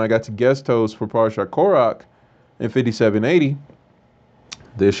day when I got to guest host for Parsha Korach in 5780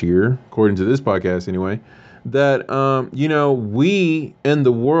 this year, according to this podcast anyway, that, we in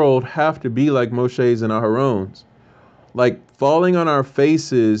the world have to be like Moshe's and Aharon's, like falling on our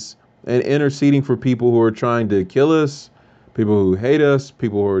faces and interceding for people who are trying to kill us, people who hate us,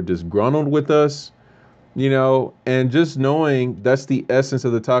 people who are disgruntled with us, and just knowing that's the essence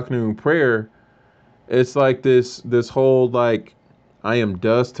of the Taknun prayer. It's like this whole like, I am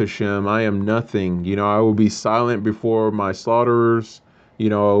dust, Hashem, I am nothing. I will be silent before my slaughterers.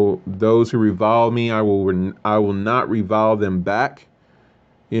 Those who revile me, I will not revile them back.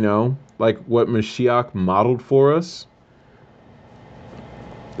 Like what Mashiach modeled for us.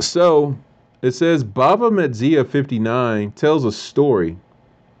 So it says Bava Metzia 59 tells a story.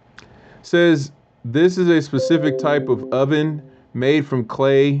 It says this is a specific type of oven made from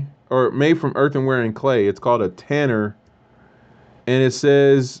clay, or made from earthenware and clay. It's called a tanner. And it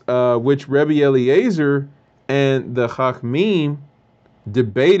says which Rebbe Eliezer and the Chachmim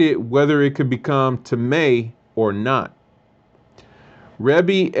debated whether it could become tamei or not.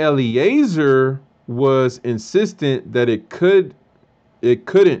 Rebbe Eliezer was insistent that it couldn't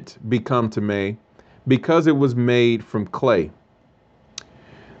become tamei because it was made from clay.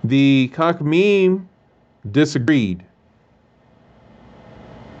 The Chachmim disagreed.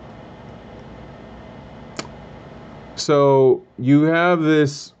 So you have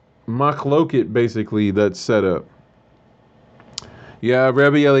this machloket basically that's set up. You have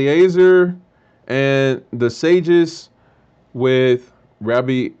Rabbi Eliezer and the sages with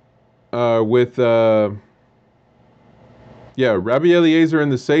Rabbi Eliezer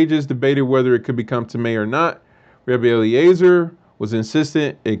and the sages debated whether it could become tamei or not. Rabbi Eliezer was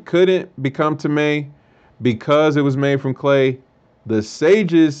insistent it couldn't become tamei because it was made from clay. The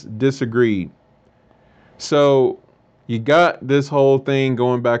sages disagreed. So you got this whole thing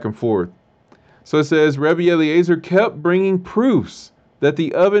going back and forth. So it says Rabbi Eliezer kept bringing proofs that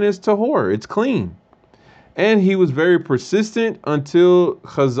the oven is tahor, it's clean. And he was very persistent until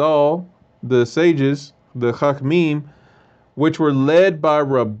Chazal, the sages, the Chachmim, which were led by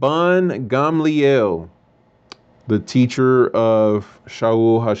Rabban Gamliel, the teacher of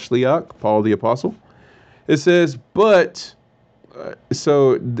Shaul HaShliach, Paul the Apostle. It says, but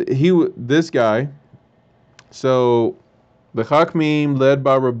this guy. So the Chachmim, led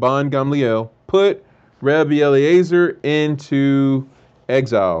by Rabban Gamliel, put Rabbi Eliezer into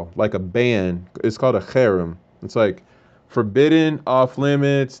exile, like a ban. It's called a cherem. It's like forbidden, off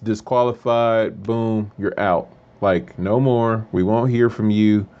limits, disqualified, boom, you're out. Like, no more. We won't hear from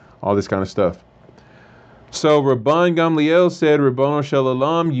you, all this kind of stuff. So Rabban Gamliel said, Ribono Shel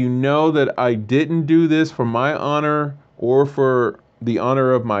Olam, you know that I didn't do this for my honor or for the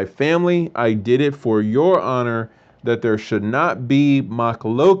honor of my family. I did it for your honor, that there should not be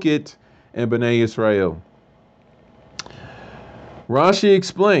machloket in Bnei Israel. Rashi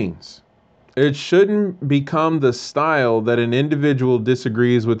explains, it shouldn't become the style that an individual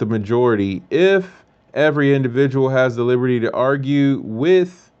disagrees with the majority if every individual has the liberty to argue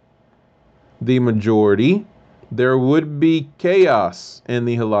with the majority. There would be chaos in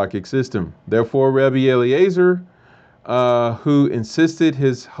the halakhic system. Therefore, Rabbi Eliezer, who insisted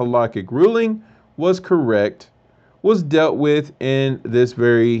his halakhic ruling was correct, was dealt with in this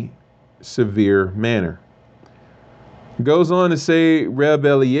very severe manner. Goes on to say Reb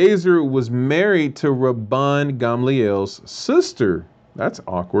Eliezer was married to Rabban Gamliel's sister. That's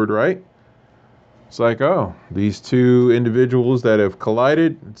awkward, right? It's like, oh, these two individuals that have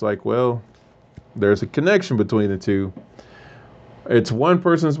collided. It's like, well, there's a connection between the two. It's one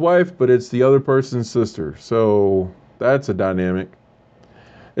person's wife, but it's the other person's sister. So that's a dynamic.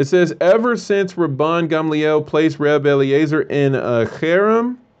 It says, ever since Rabban Gamliel placed Reb Eliezer in a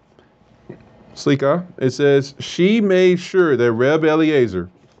cherem, Slika, it says, she made sure that Reb Eliezer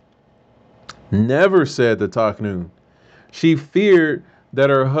never said the Taknun. She feared that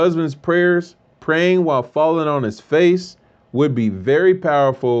her husband's prayers, praying while falling on his face, would be very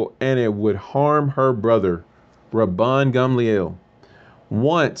powerful and it would harm her brother, Rabban Gamliel.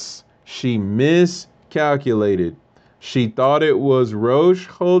 Once she miscalculated. She thought it was Rosh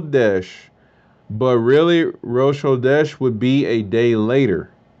Chodesh, but really Rosh Chodesh would be a day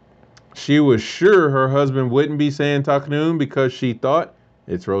later. She was sure her husband wouldn't be saying Taknun because she thought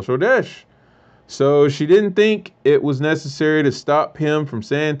it's Rosh Chodesh. So she didn't think it was necessary to stop him from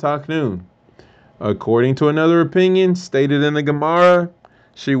saying Taknun. According to another opinion stated in the Gemara,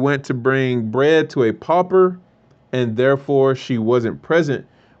 she went to bring bread to a pauper, and therefore she wasn't present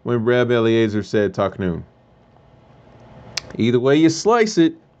when Reb Eliezer said Taknun. Either way you slice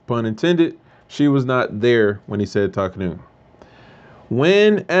it, pun intended, she was not there when he said Taknun.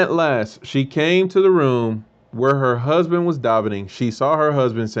 When at last she came to the room where her husband was davening, she saw her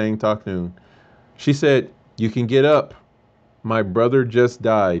husband saying Taknun. She said, you can get up. My brother just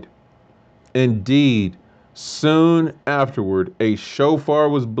died. Indeed, soon afterward, a shofar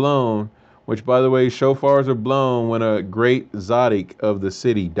was blown, which, by the way, shofars are blown when a great tzaddik of the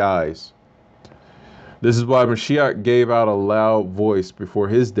city dies. This is why Mashiach gave out a loud voice before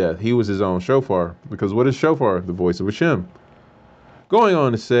his death. He was his own shofar. Because what is shofar? The voice of Hashem. Going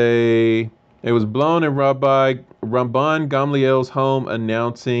on to say, it was blown in Rabban Gamliel's home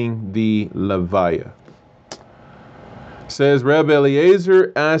announcing the Levaya. Says Reb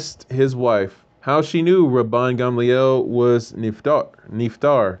Eliezer asked his wife how she knew Rabban Gamliel was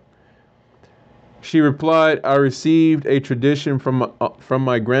niftar. She replied, I received a tradition from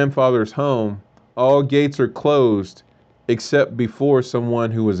my grandfather's home. All gates are closed except before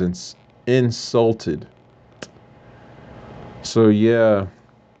someone who was insulted. So yeah,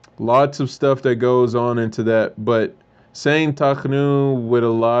 lots of stuff that goes on into that. But saying Taknun with a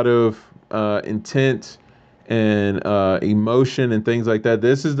lot of intent and emotion and things like that,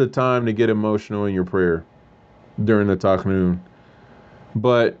 this is the time to get emotional in your prayer during the Taknun.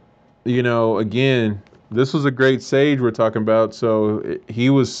 But, you know, again, this was a great sage we're talking about. So he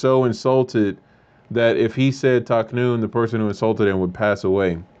was so insulted that if he said Taknun, the person who insulted him would pass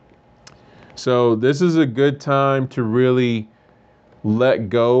away. So this is a good time to really let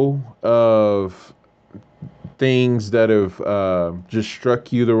go of things that have just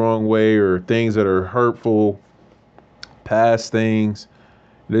struck you the wrong way, or things that are hurtful, past things.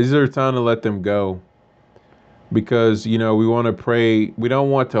 These are time to let them go, because, you know, we want to pray. We don't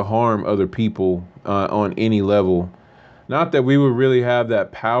want to harm other people on any level. Not that we would really have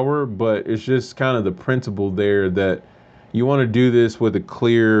that power, but it's just kind of the principle there that you want to do this with a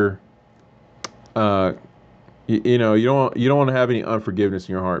clear, you don't want to have any unforgiveness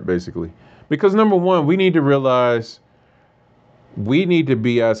in your heart, basically. Because number one, we need to realize we need to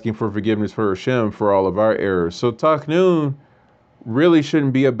be asking for forgiveness for Hashem for all of our errors. So Taknun really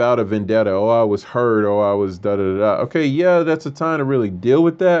shouldn't be about a vendetta. Oh, I was hurt. Oh, I was da-da-da-da. Okay, yeah, that's a time to really deal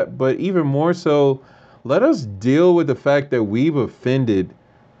with that. But even more so, let us deal with the fact that we've offended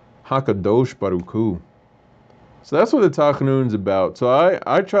Hakadosh Baruch Hu. So that's what the Tachanun's about. So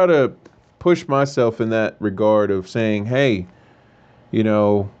I try to push myself in that regard of saying, hey, you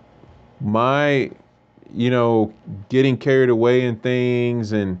know, my, getting carried away in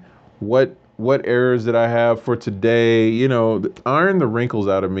things and what errors that I have for today, iron the wrinkles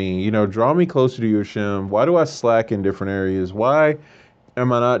out of me, draw me closer to you, Hashem. Why do I slack in different areas? Why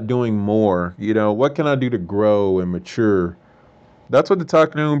am I not doing more? What can I do to grow and mature? That's what the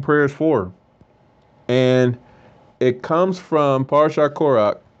Taknun prayer is for. And it comes from Parshat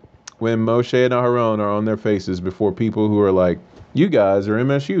Korach when Moshe and Aharon are on their faces before people who are like, you guys are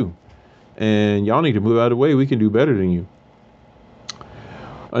MSU and y'all need to move out of the way. We can do better than you.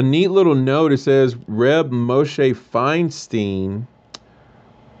 A neat little note, it says Reb Moshe Feinstein,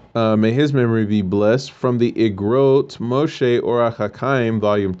 may his memory be blessed, from the Igrot Moshe Orach HaChaim,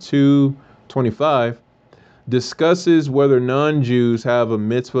 volume 2, 25, discusses whether non-Jews have a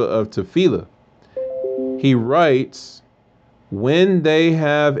mitzvah of tefillah. He writes, when they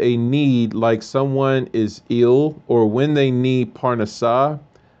have a need, like someone is ill or when they need parnasah,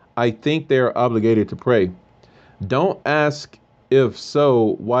 I think they are obligated to pray. Don't ask if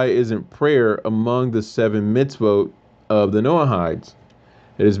so, why isn't prayer among the 7 mitzvot of the Noahides?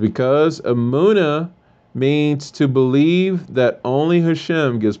 It is because emunah means to believe that only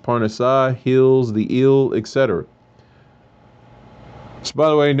Hashem gives parnasah, heals the ill, etc. So by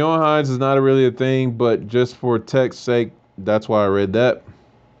the way, Noahides is not really a thing, but just for text's sake, that's why I read that.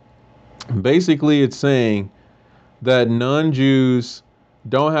 Basically, it's saying that non-Jews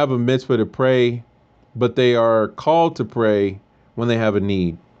don't have a mitzvah to pray, but they are called to pray when they have a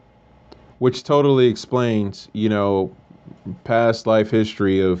need, which totally explains, past life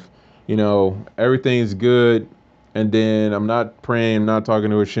history of, everything's good, and then I'm not praying, I'm not talking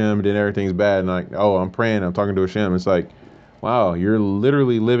to Hashem, and then everything's bad, and like, oh, I'm praying, I'm talking to Hashem. It's like, wow, you're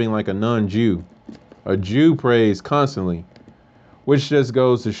literally living like a non-Jew. A Jew prays constantly, which just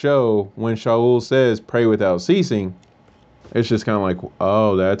goes to show when Shaul says pray without ceasing, it's just kind of like,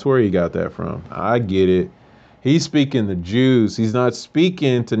 oh, that's where he got that from. I get it. He's speaking to Jews. He's not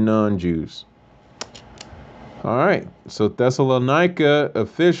speaking to non-Jews. All right. So Thessalonica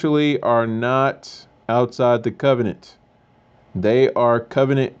officially are not outside the covenant. They are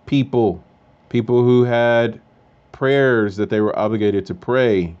covenant people. People who had prayers that they were obligated to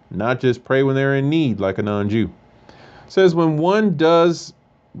pray, not just pray when they're in need like a non-Jew. It says when one doesn't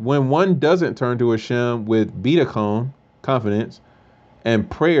turn to Hashem with bitachon, confidence, and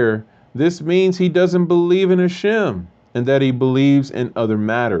prayer, this means he doesn't believe in Hashem and that he believes in other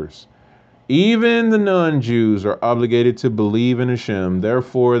matters. Even the non-Jews are obligated to believe in Hashem.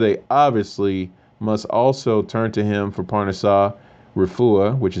 Therefore, they obviously must also turn to him for parnasah,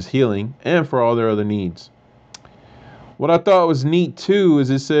 refuah, which is healing, and for all their other needs. What I thought was neat too is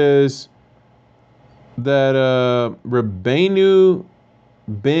it says that Rabbeinu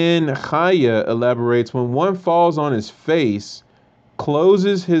Ben Chaya elaborates, when one falls on his face,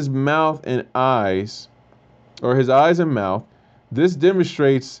 closes his mouth and eyes, or his eyes and mouth, this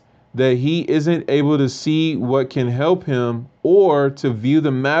demonstrates that he isn't able to see what can help him or to view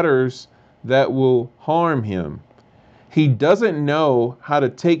the matters that will harm him. He doesn't know how to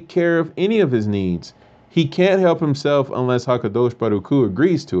take care of any of his needs. He can't help himself unless HaKadosh Baruch Hu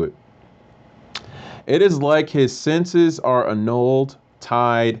agrees to it. It is like his senses are annulled,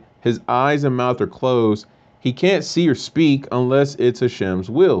 tied, his eyes and mouth are closed. He can't see or speak unless it's Hashem's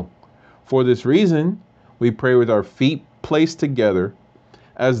will. For this reason, we pray with our feet placed together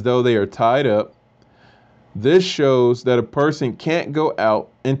as though they are tied up. This shows that a person can't go out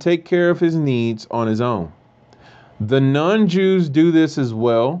and take care of his needs on his own. The non-Jews do this as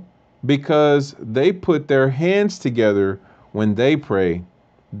well because they put their hands together when they pray.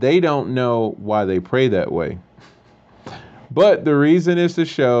 They don't know why they pray that way. But the reason is to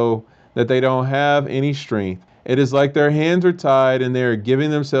show that they don't have any strength. It is like their hands are tied and they are giving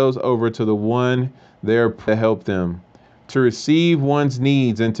themselves over to the one there to help them, to receive one's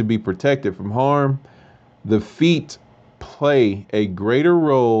needs and to be protected from harm. The feet play a greater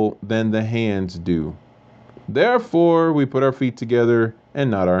role than the hands do. Therefore, we put our feet together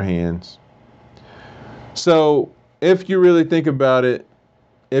and not our hands. So, if you really think about it,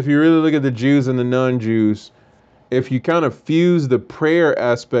 if you really look at the Jews and the non-Jews, if you kind of fuse the prayer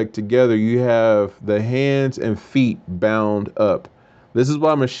aspect together, you have the hands and feet bound up. This is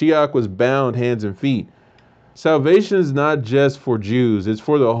why Mashiach was bound hands and feet. Salvation is not just for Jews, it's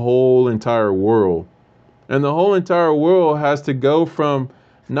for the whole entire world. And the whole entire world has to go from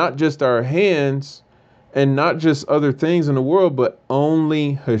not just our hands and not just other things in the world, but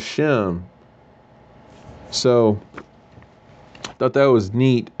only Hashem. So, I thought that was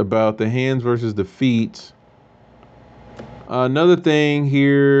neat about the hands versus the feet. Another thing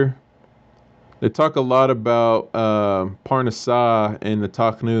here, they talk a lot about Parnasah and the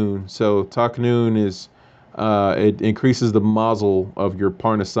Taknun. So Taknun is it increases the mazel of your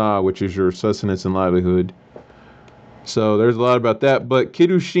Parnasah, which is your sustenance and livelihood. So there's a lot about that. But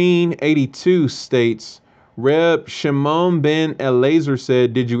Kiddushin 82 states, Reb Shimon ben Elazar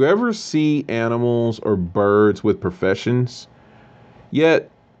said, "Did you ever see animals or birds with professions? Yet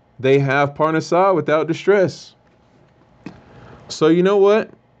they have Parnasah without distress." So you know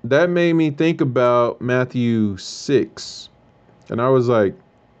what? That made me think about Matthew 6. And I was like,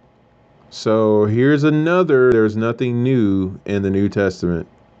 so here's another, there's nothing new in the New Testament.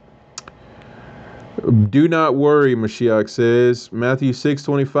 Do not worry, Mashiach says, Matthew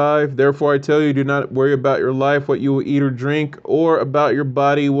 6:25. Therefore I tell you, do not worry about your life, what you will eat or drink, or about your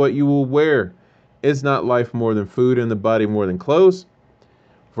body, what you will wear. Is not life more than food and the body more than clothes?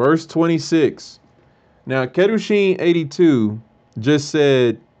 Verse 26. Now, Kedushin 82 just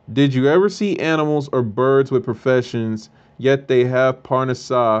said, did you ever see animals or birds with professions, yet they have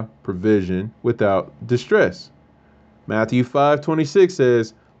Parnasah provision without distress? Matthew 5:26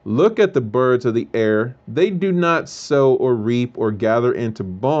 says, look at the birds of the air. They do not sow or reap or gather into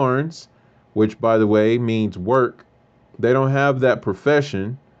barns, which, by the way, means work. They don't have that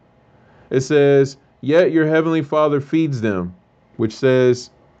profession. It says, yet your heavenly Father feeds them, which says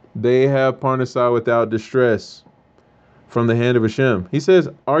they have Parnasah without distress from the hand of Hashem. He says,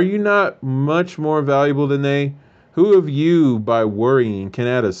 are you not much more valuable than they? Who of you, by worrying, can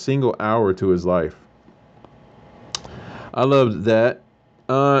add a single hour to his life? I loved that.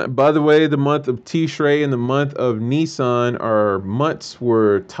 By the way, the month of Tishrei and the month of Nisan are months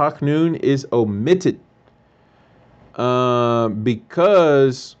where Taknun is omitted.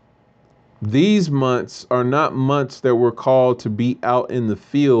 Because these months are not months that we're called to be out in the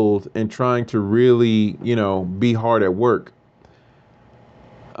field and trying to really, be hard at work.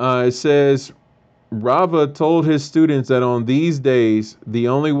 It says, Rava told his students that on these days, the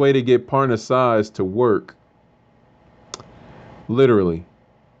only way to get Parnasah is to work. Literally.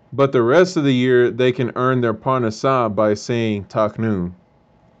 But the rest of the year, they can earn their Parnasah by saying Taknun.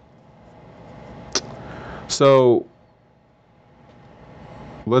 So,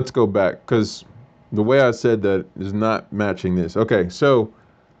 let's go back, because the way I said that is not matching this. Okay, so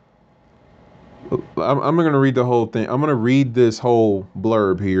I'm going to read the whole thing. I'm going to read this whole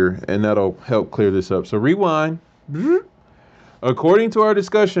blurb here, and that'll help clear this up. So rewind. According to our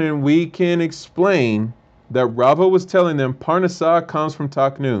discussion, we can explain that Rava was telling them Parnasah comes from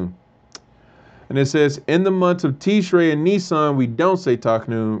Taknun. And it says, in the months of Tishrei and Nisan, we don't say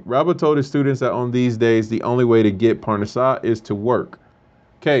Taknun. Rava told his students that on these days, the only way to get Parnasah is to work.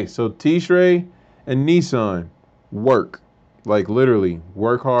 Okay, so Tishrei and Nisan, work. Like literally,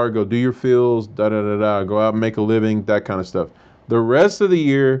 work hard, go do your fields, da-da-da-da, go out and make a living, that kind of stuff. The rest of the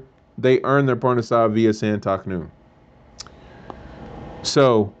year, they earn their Parnasah via saying Taknun.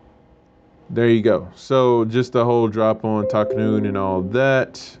 So, there you go. So, just the whole drop on Taknun and all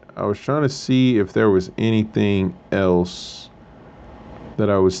that. I was trying to see if there was anything else that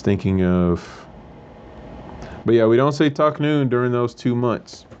I was thinking of. But yeah, we don't say Taknun during those 2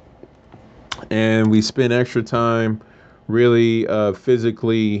 months. And we spend extra time really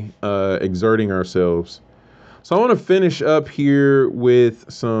physically exerting ourselves. So I want to finish up here with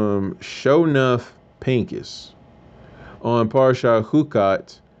some Shonuf Pincus on Parsha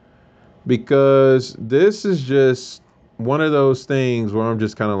Hukat, because this is just one of those things where I'm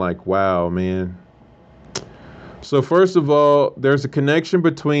just kind of like, wow, man. So first of all, there's a connection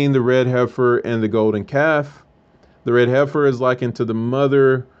between the red heifer and the golden calf. The red heifer is likened to the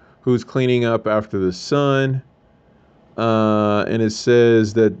mother who's cleaning up after the son. And it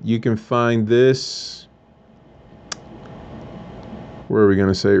says that you can find this. Where are we going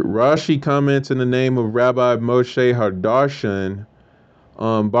to say? Rashi comments in the name of Rabbi Moshe Hadarshan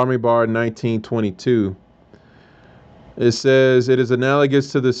on Bamidbar 1922. It says, it is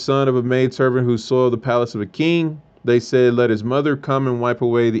analogous to the son of a maidservant who soiled the palace of a king. They said, let his mother come and wipe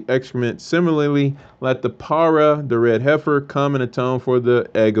away the excrement. Similarly, let the para, the red heifer, come and atone for the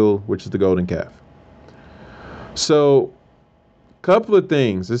egel, which is the golden calf. So, couple of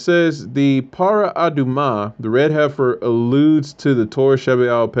things. It says the para aduma, the red heifer, alludes to the Torah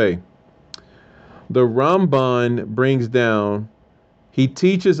Shebe'al Peh. The Ramban brings down, he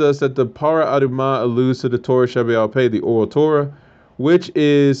teaches us that the para aduma alludes to the Torah Shebe'al Peh, the oral Torah, which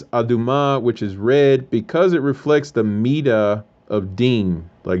is aduma, which is red, because it reflects the midah of din,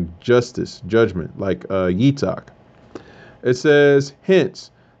 like justice, judgment, like yitzhak. It says, hence,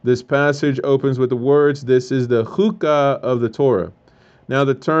 this passage opens with the words, this is the chukah of the Torah. Now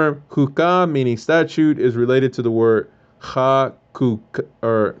the term chukah, meaning statute, is related to the word Hakuka,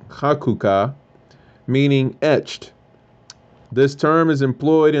 meaning etched. This term is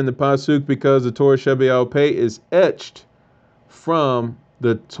employed in the Pasuk because the Torah Shebe'al Peh is etched from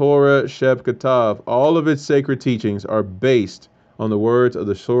the Torah Sheb Katav. All of its sacred teachings are based on the words of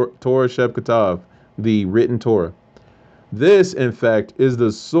the Torah Sheb Katav, the written Torah. This, in fact, is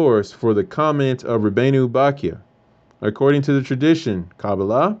the source for the comment of Rabbeinu Bakia. According to the tradition,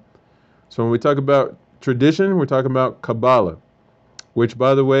 Kabbalah. So when we talk about tradition, we're talking about Kabbalah, which,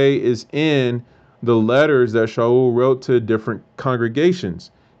 by the way, is in the letters that Shaul wrote to different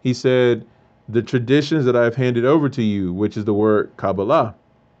congregations. He said, the traditions that I've handed over to you, which is the word Kabbalah.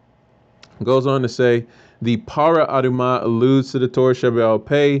 Goes on to say, the Para Adumah alludes to the Torah Shebe'al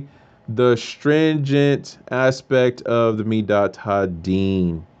Peh, the stringent aspect of the Midat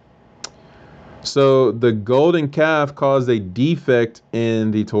Hadin. So the golden calf caused a defect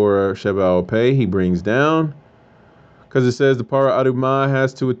in the Torah Shebe'al Peh. He brings down, because it says the Para Adumah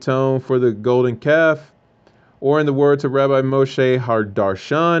has to atone for the golden calf, or in the words of Rabbi Moshe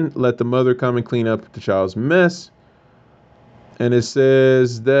Hardarshan, let the mother come and clean up the child's mess. And it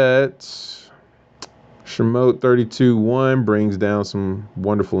says that Shemot 32:1 brings down some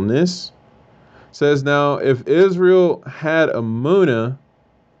wonderfulness. It says, now if Israel had a munah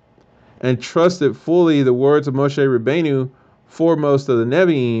and trusted fully the words of Moshe Rabbeinu, foremost of the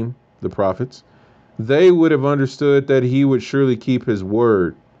Nevi'im, the prophets, they would have understood that he would surely keep his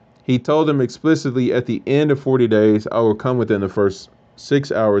word. He told them explicitly, at the end of 40 days, I will come within the first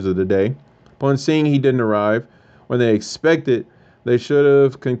 6 hours of the day. Upon seeing he didn't arrive when they expected, they should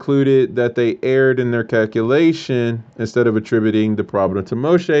have concluded that they erred in their calculation instead of attributing the problem to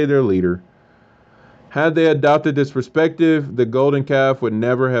Moshe, their leader. Had they adopted this perspective, the golden calf would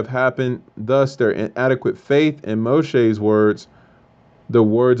never have happened. Thus, their inadequate faith in Moshe's words, the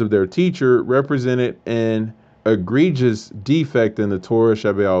words of their teacher, represented an egregious defect in the Torah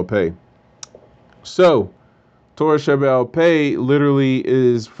Shebe'al Peh. So, Torah Shebe'al Peh literally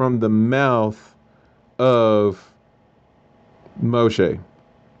is from the mouth of Moshe.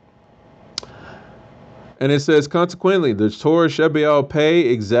 And it says, consequently, the Torah Shebe'al Peh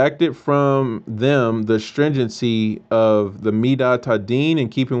exacted from them the stringency of the Midat Hadin, in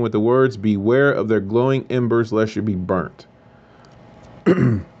keeping with the words, beware of their glowing embers lest you be burnt.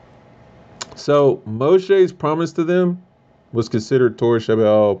 So Moshe's promise to them was considered Torah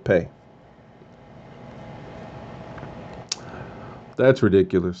Shebe'al Peh. That's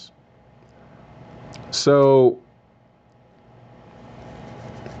ridiculous. So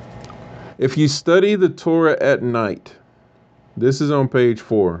if you study the Torah at night, this is on page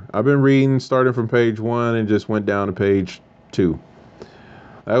 4. I've been reading starting from page 1 and just went down to page 2.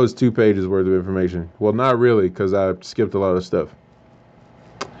 That was 2 pages worth of information. Well, not really, because I skipped a lot of stuff.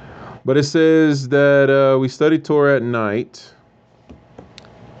 But it says that we study Torah at night.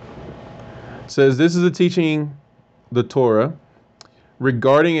 It says this is a teaching, the Torah,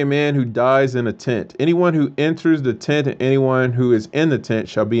 regarding a man who dies in a tent. Anyone who enters the tent and anyone who is in the tent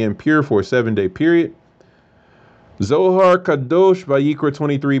shall be impure for a 7-day period. Zohar Kadosh Vayikra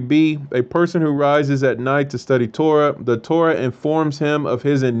 23b, a person who rises at night to study Torah, the Torah informs him of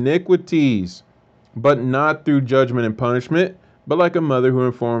his iniquities, but not through judgment and punishment, but like a mother who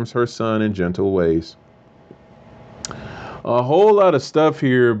informs her son in gentle ways. A whole lot of stuff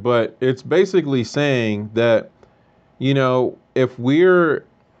here, but it's basically saying that, you know, if we're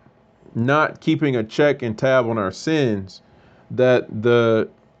not keeping a check and tab on our sins, that the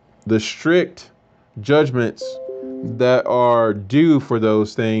strict judgments that are due for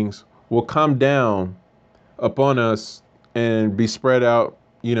those things will come down upon us and be spread out,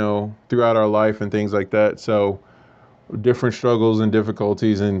 you know, throughout our life and things like that. So different struggles and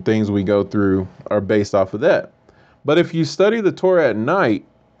difficulties and things we go through are based off of that. But if you study the Torah at night,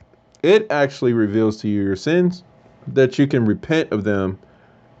 it actually reveals to you your sins, that you can repent of them,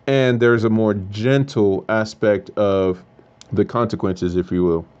 and there's a more gentle aspect of the consequences, if you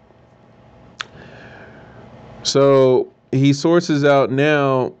will. So he sources out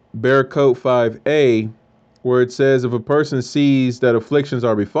now Barakot 5a, where it says if a person sees that afflictions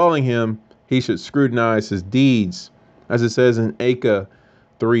are befalling him, he should scrutinize his deeds, as it says in Acah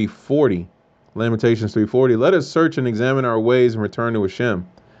 3:40, Lamentations 3:40. Let us search and examine our ways and return to Hashem.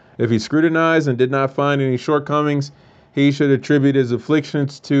 If he scrutinized and did not find any shortcomings, he should attribute his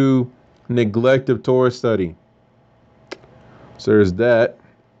afflictions to neglect of Torah study. So there's that.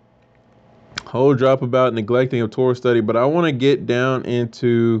 Whole drop about neglecting of Torah study, but I want to get down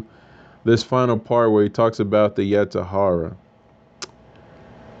into this final part where he talks about the Yetzer Hara.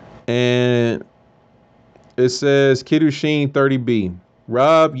 And it says, Kiddushin 30b.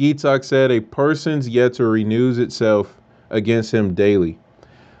 Rab Yitzhak said, a person's Yetzer renews itself against him daily.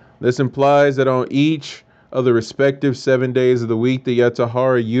 This implies that on each of the respective 7 days of the week, the Yetzer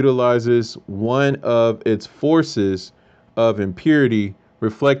Hara utilizes one of its forces of impurity,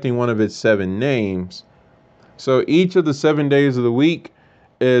 reflecting one of its 7 names. So each of the 7 days of the week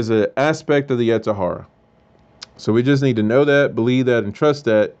is an aspect of the Yetzer Hara. So we just need to know that, believe that, and trust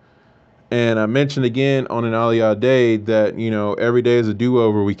that. And I mentioned again on an Aliyah day that, every day is a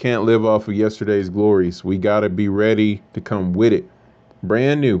do-over. We can't live off of yesterday's glories. We got to be ready to come with it.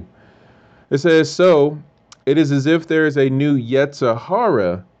 Brand new. It says, so it is as if there is a new Yetzer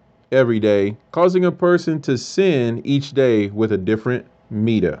Hara every day, causing a person to sin each day with a different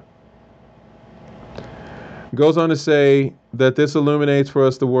midah. Goes on to say that this illuminates for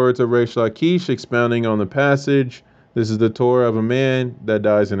us the words of Reish Lakish expounding on the passage. This is the Torah of a man that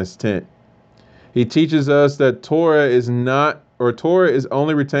dies in his tent. He teaches us that Torah is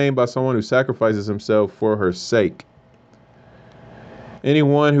only retained by someone who sacrifices himself for her sake.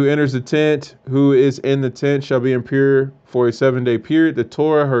 Anyone who enters the tent, who is in the tent, shall be impure for a 7-day period. The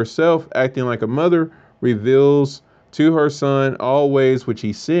Torah herself, acting like a mother, reveals to her son all ways which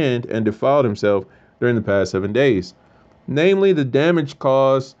he sinned and defiled himself during the past 7 days, namely the damage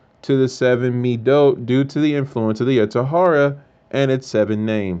caused to the 7 midot due to the influence of the Yetzer Hara and its 7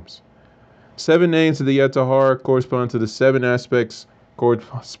 names. 7 names of the Yetzer Hara correspond to the 7 aspects,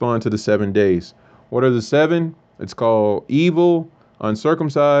 correspond to the 7 days. What are the 7? It's called evil,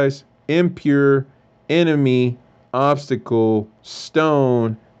 uncircumcised, impure, enemy, obstacle,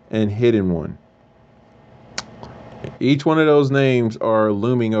 stone, and hidden one. Each one of those names are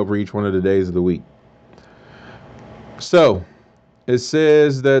looming over each one of the days of the week. So, it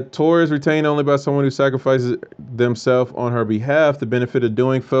says that Torah is retained only by someone who sacrifices themselves on her behalf. The benefit of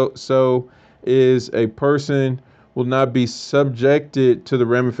doing so is a person will not be subjected to the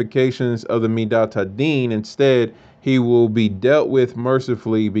ramifications of the Midat Hadin. Instead, he will be dealt with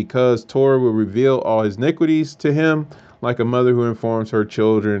mercifully because Torah will reveal all his iniquities to him, like a mother who informs her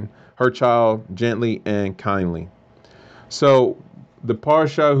child gently and kindly. So the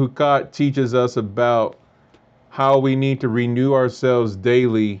Parsha Hukat teaches us about how we need to renew ourselves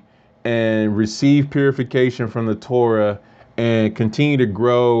daily and receive purification from the Torah and continue to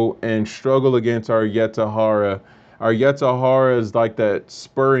grow and struggle against our Yetzer Hara. Our Yetzer Hara is like that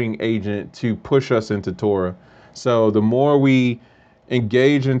spurring agent to push us into Torah. So the more we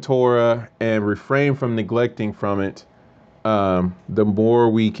engage in Torah and refrain from neglecting from it, the more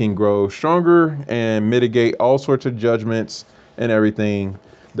we can grow stronger and mitigate all sorts of judgments and everything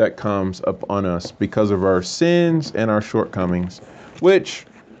that comes upon us because of our sins and our shortcomings, which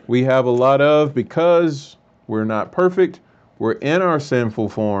we have a lot of because we're not perfect. We're in our sinful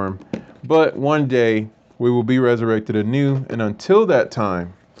form, but one day we will be resurrected anew. And until that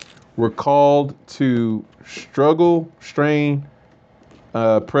time, we're called to struggle, strain,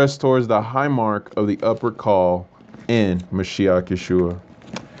 press towards the high mark of the upward call in Mashiach Yeshua.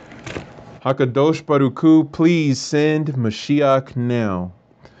 HaKadosh Baruch Hu, please send Mashiach now.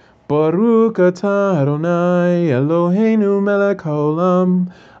 Baruch atah Adonai Eloheinu melech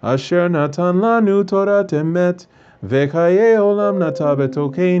haolam asher natan lanu Torah emet v'chayei olam natav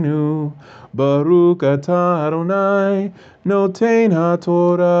betokenu. Baruch atah Adonai noten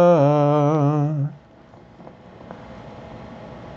haTorah.